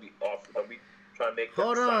company, don't be trying to make.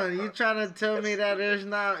 Hold on, you trying to tell me that it's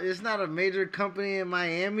not a major company in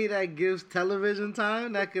Miami that gives television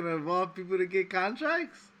time that can involve people to get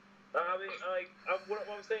contracts? I mean, what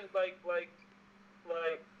I'm saying, like,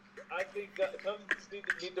 I think companies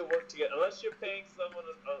need to work together. Unless you're paying someone,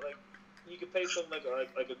 like, you can pay someone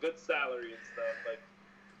like a good salary and stuff. Like,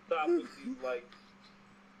 stop with these like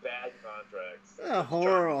bad contracts.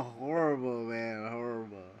 Horrible, man.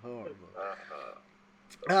 Horrible.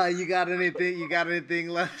 You got anything?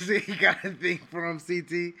 Let's see. You got anything from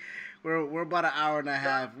CT? We're about an hour and a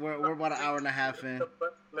half. We're about an hour and a half in.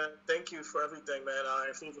 Man, thank you for everything, man.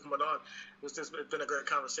 Thank you for coming on. It's been a great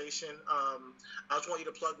conversation. I just want you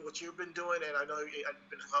to plug what you've been doing, and I know you've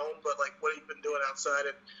been home, but like, what have you been doing outside,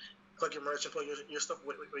 and plug your merch and plug your stuff.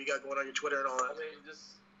 What you got going on your Twitter and all that? I mean,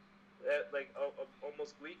 just like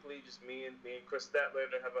almost weekly, just me and Chris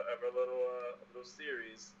Statlander have a little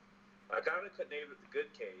series. I kind of named it the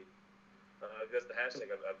Good Cade because the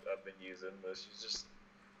hashtag I've been using. She just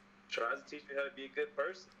tries to teach me how to be a good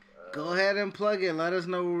person. Go ahead and plug it. Let us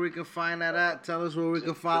know where we can find that at. Tell us where we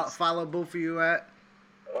can follow both of you at.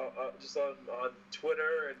 Just on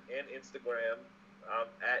Twitter and Instagram. I'm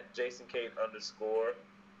at JasonCade_,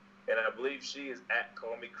 and I believe she is at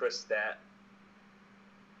Call Me Chris Stat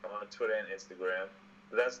on Twitter and Instagram.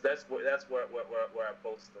 That's where I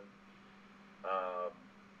post them.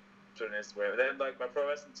 Twitter and Instagram. And then, like, my Pro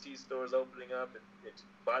Wrestling Tees store is opening up.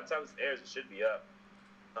 By the time this airs, it should be up.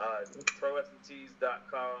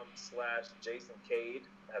 ProWrestlingTees.com/JasonCade.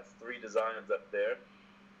 I have 3 designs up there.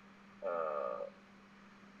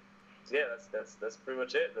 Yeah, that's pretty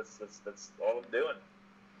much it. That's all I'm doing.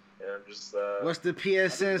 And I'm just. What's the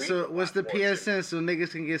PSN? So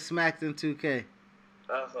niggas can get smacked in 2K.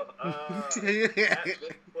 At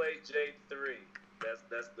Play J3.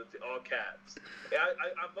 That's the all caps. Yeah,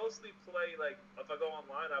 I mostly play, like, if I go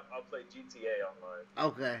online, I'll play GTA online.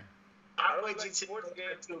 Okay. I play GTA sports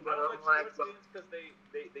games too, but I don't like sports games because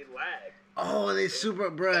they lag. Oh, they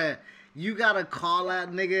super, bruh. You gotta call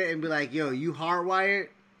that nigga and be like, yo, you hardwired?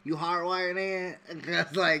 You hardwired in?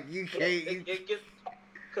 Because, like, you can't. It gets,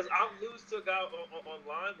 because I'll lose to a guy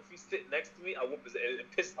online. If he's sitting next to me, I whoop his.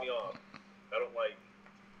 It pisses me off. I don't like.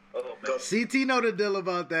 Oh, man. CT know the deal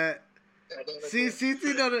about that. See, CT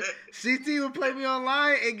would play me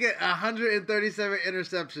online and get 137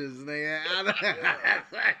 interceptions, nigga. I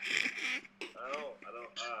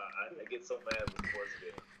get so mad with sports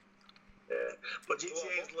games. Yeah. But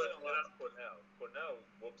GTA is lit. Cornell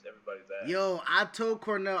whoops everybody's ass. Yo, I told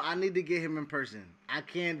Cornell I need to get him in person. I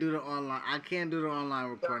can't do the online.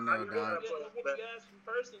 With Cornell, dog. I whoop the ass in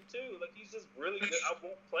person too. Like, he's just really good. I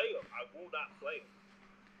won't play him. I will not play him.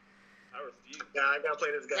 I refuse. Yeah, I gotta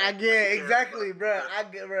play this guy. Exactly, bro.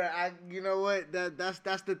 You know what?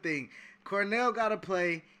 That's the thing. Cornell gotta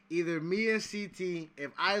play either me and CT.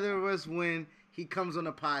 If either of us win, he comes on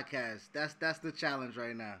the podcast. That's the challenge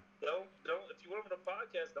right now. Don't. If you want him on the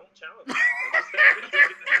podcast, don't challenge him.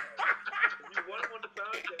 If you want him on the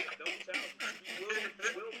podcast, don't challenge him. He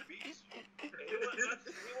will beat you. And he won't just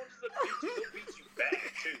beat you. He'll beat you back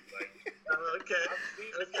too. Like.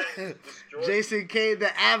 Okay. Jason K,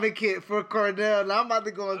 the advocate for Cornell. Now I'm about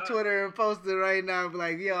to go on Twitter and post it right now and be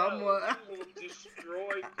like, yo, I'm will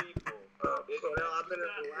destroy people. I've been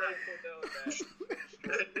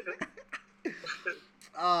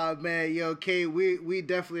Oh man, yo, K, we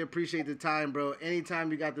definitely appreciate the time, bro.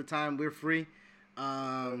 Anytime you got the time, we're free.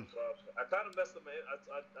 I kind of messed up I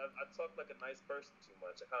talk like a nice person too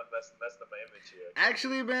much. I kind of messed up my image here.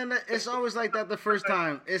 Actually, man, it's always like that the first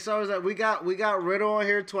time. It's always like we got Riddle on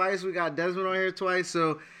here twice. We got Desmond on here twice.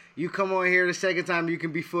 So you come on here the second time, you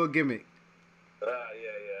can be full gimmick. Yeah.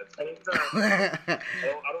 I don't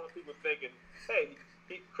want people thinking, hey,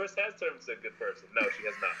 Chris has turned into a good person. No, she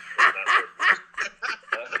has not.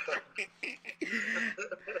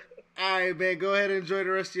 All right, man. Go ahead and enjoy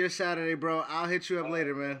the rest of your Saturday, bro. I'll hit you up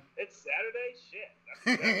later, man. It's Saturday? Shit.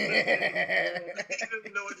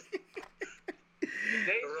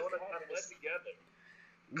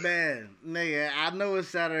 Man, nigga, I know it's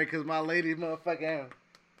Saturday because my lady motherfucking.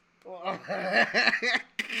 All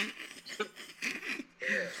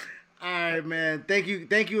right, man. Thank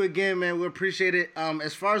you again, man. We appreciate it.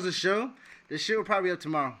 As far as the show, the shit will probably be up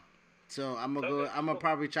tomorrow. So I'm gonna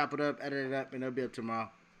probably chop it up, edit it up, and it'll be up tomorrow.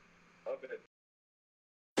 Okay.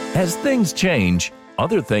 As things change,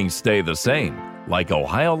 other things stay the same, like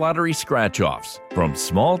Ohio Lottery scratch-offs. From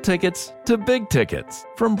small tickets to big tickets,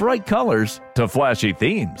 from bright colors to flashy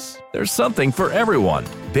themes. There's something for everyone.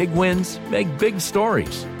 Big wins make big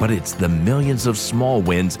stories, but it's the millions of small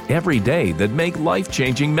wins every day that make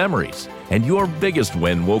life-changing memories. And your biggest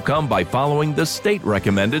win will come by following the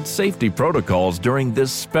state-recommended safety protocols during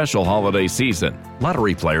this special holiday season.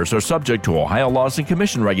 Lottery players are subject to Ohio laws and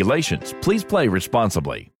commission regulations. Please play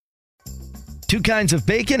responsibly. 2 kinds of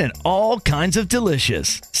bacon and all kinds of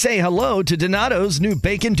delicious. Say hello to Donato's new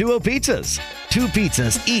Bacon Duo pizzas. 2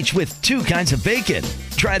 pizzas, each with 2 kinds of bacon.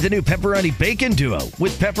 Try the new Pepperoni Bacon Duo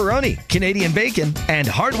with pepperoni, Canadian bacon, and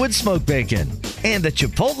hardwood smoked bacon. And the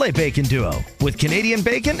Chipotle Bacon Duo with Canadian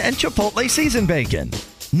bacon and Chipotle seasoned bacon.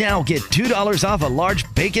 Now get $2 off a large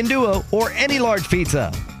Bacon Duo or any large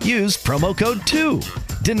pizza. Use promo code 2.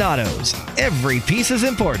 Donato's. Every piece is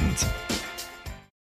important.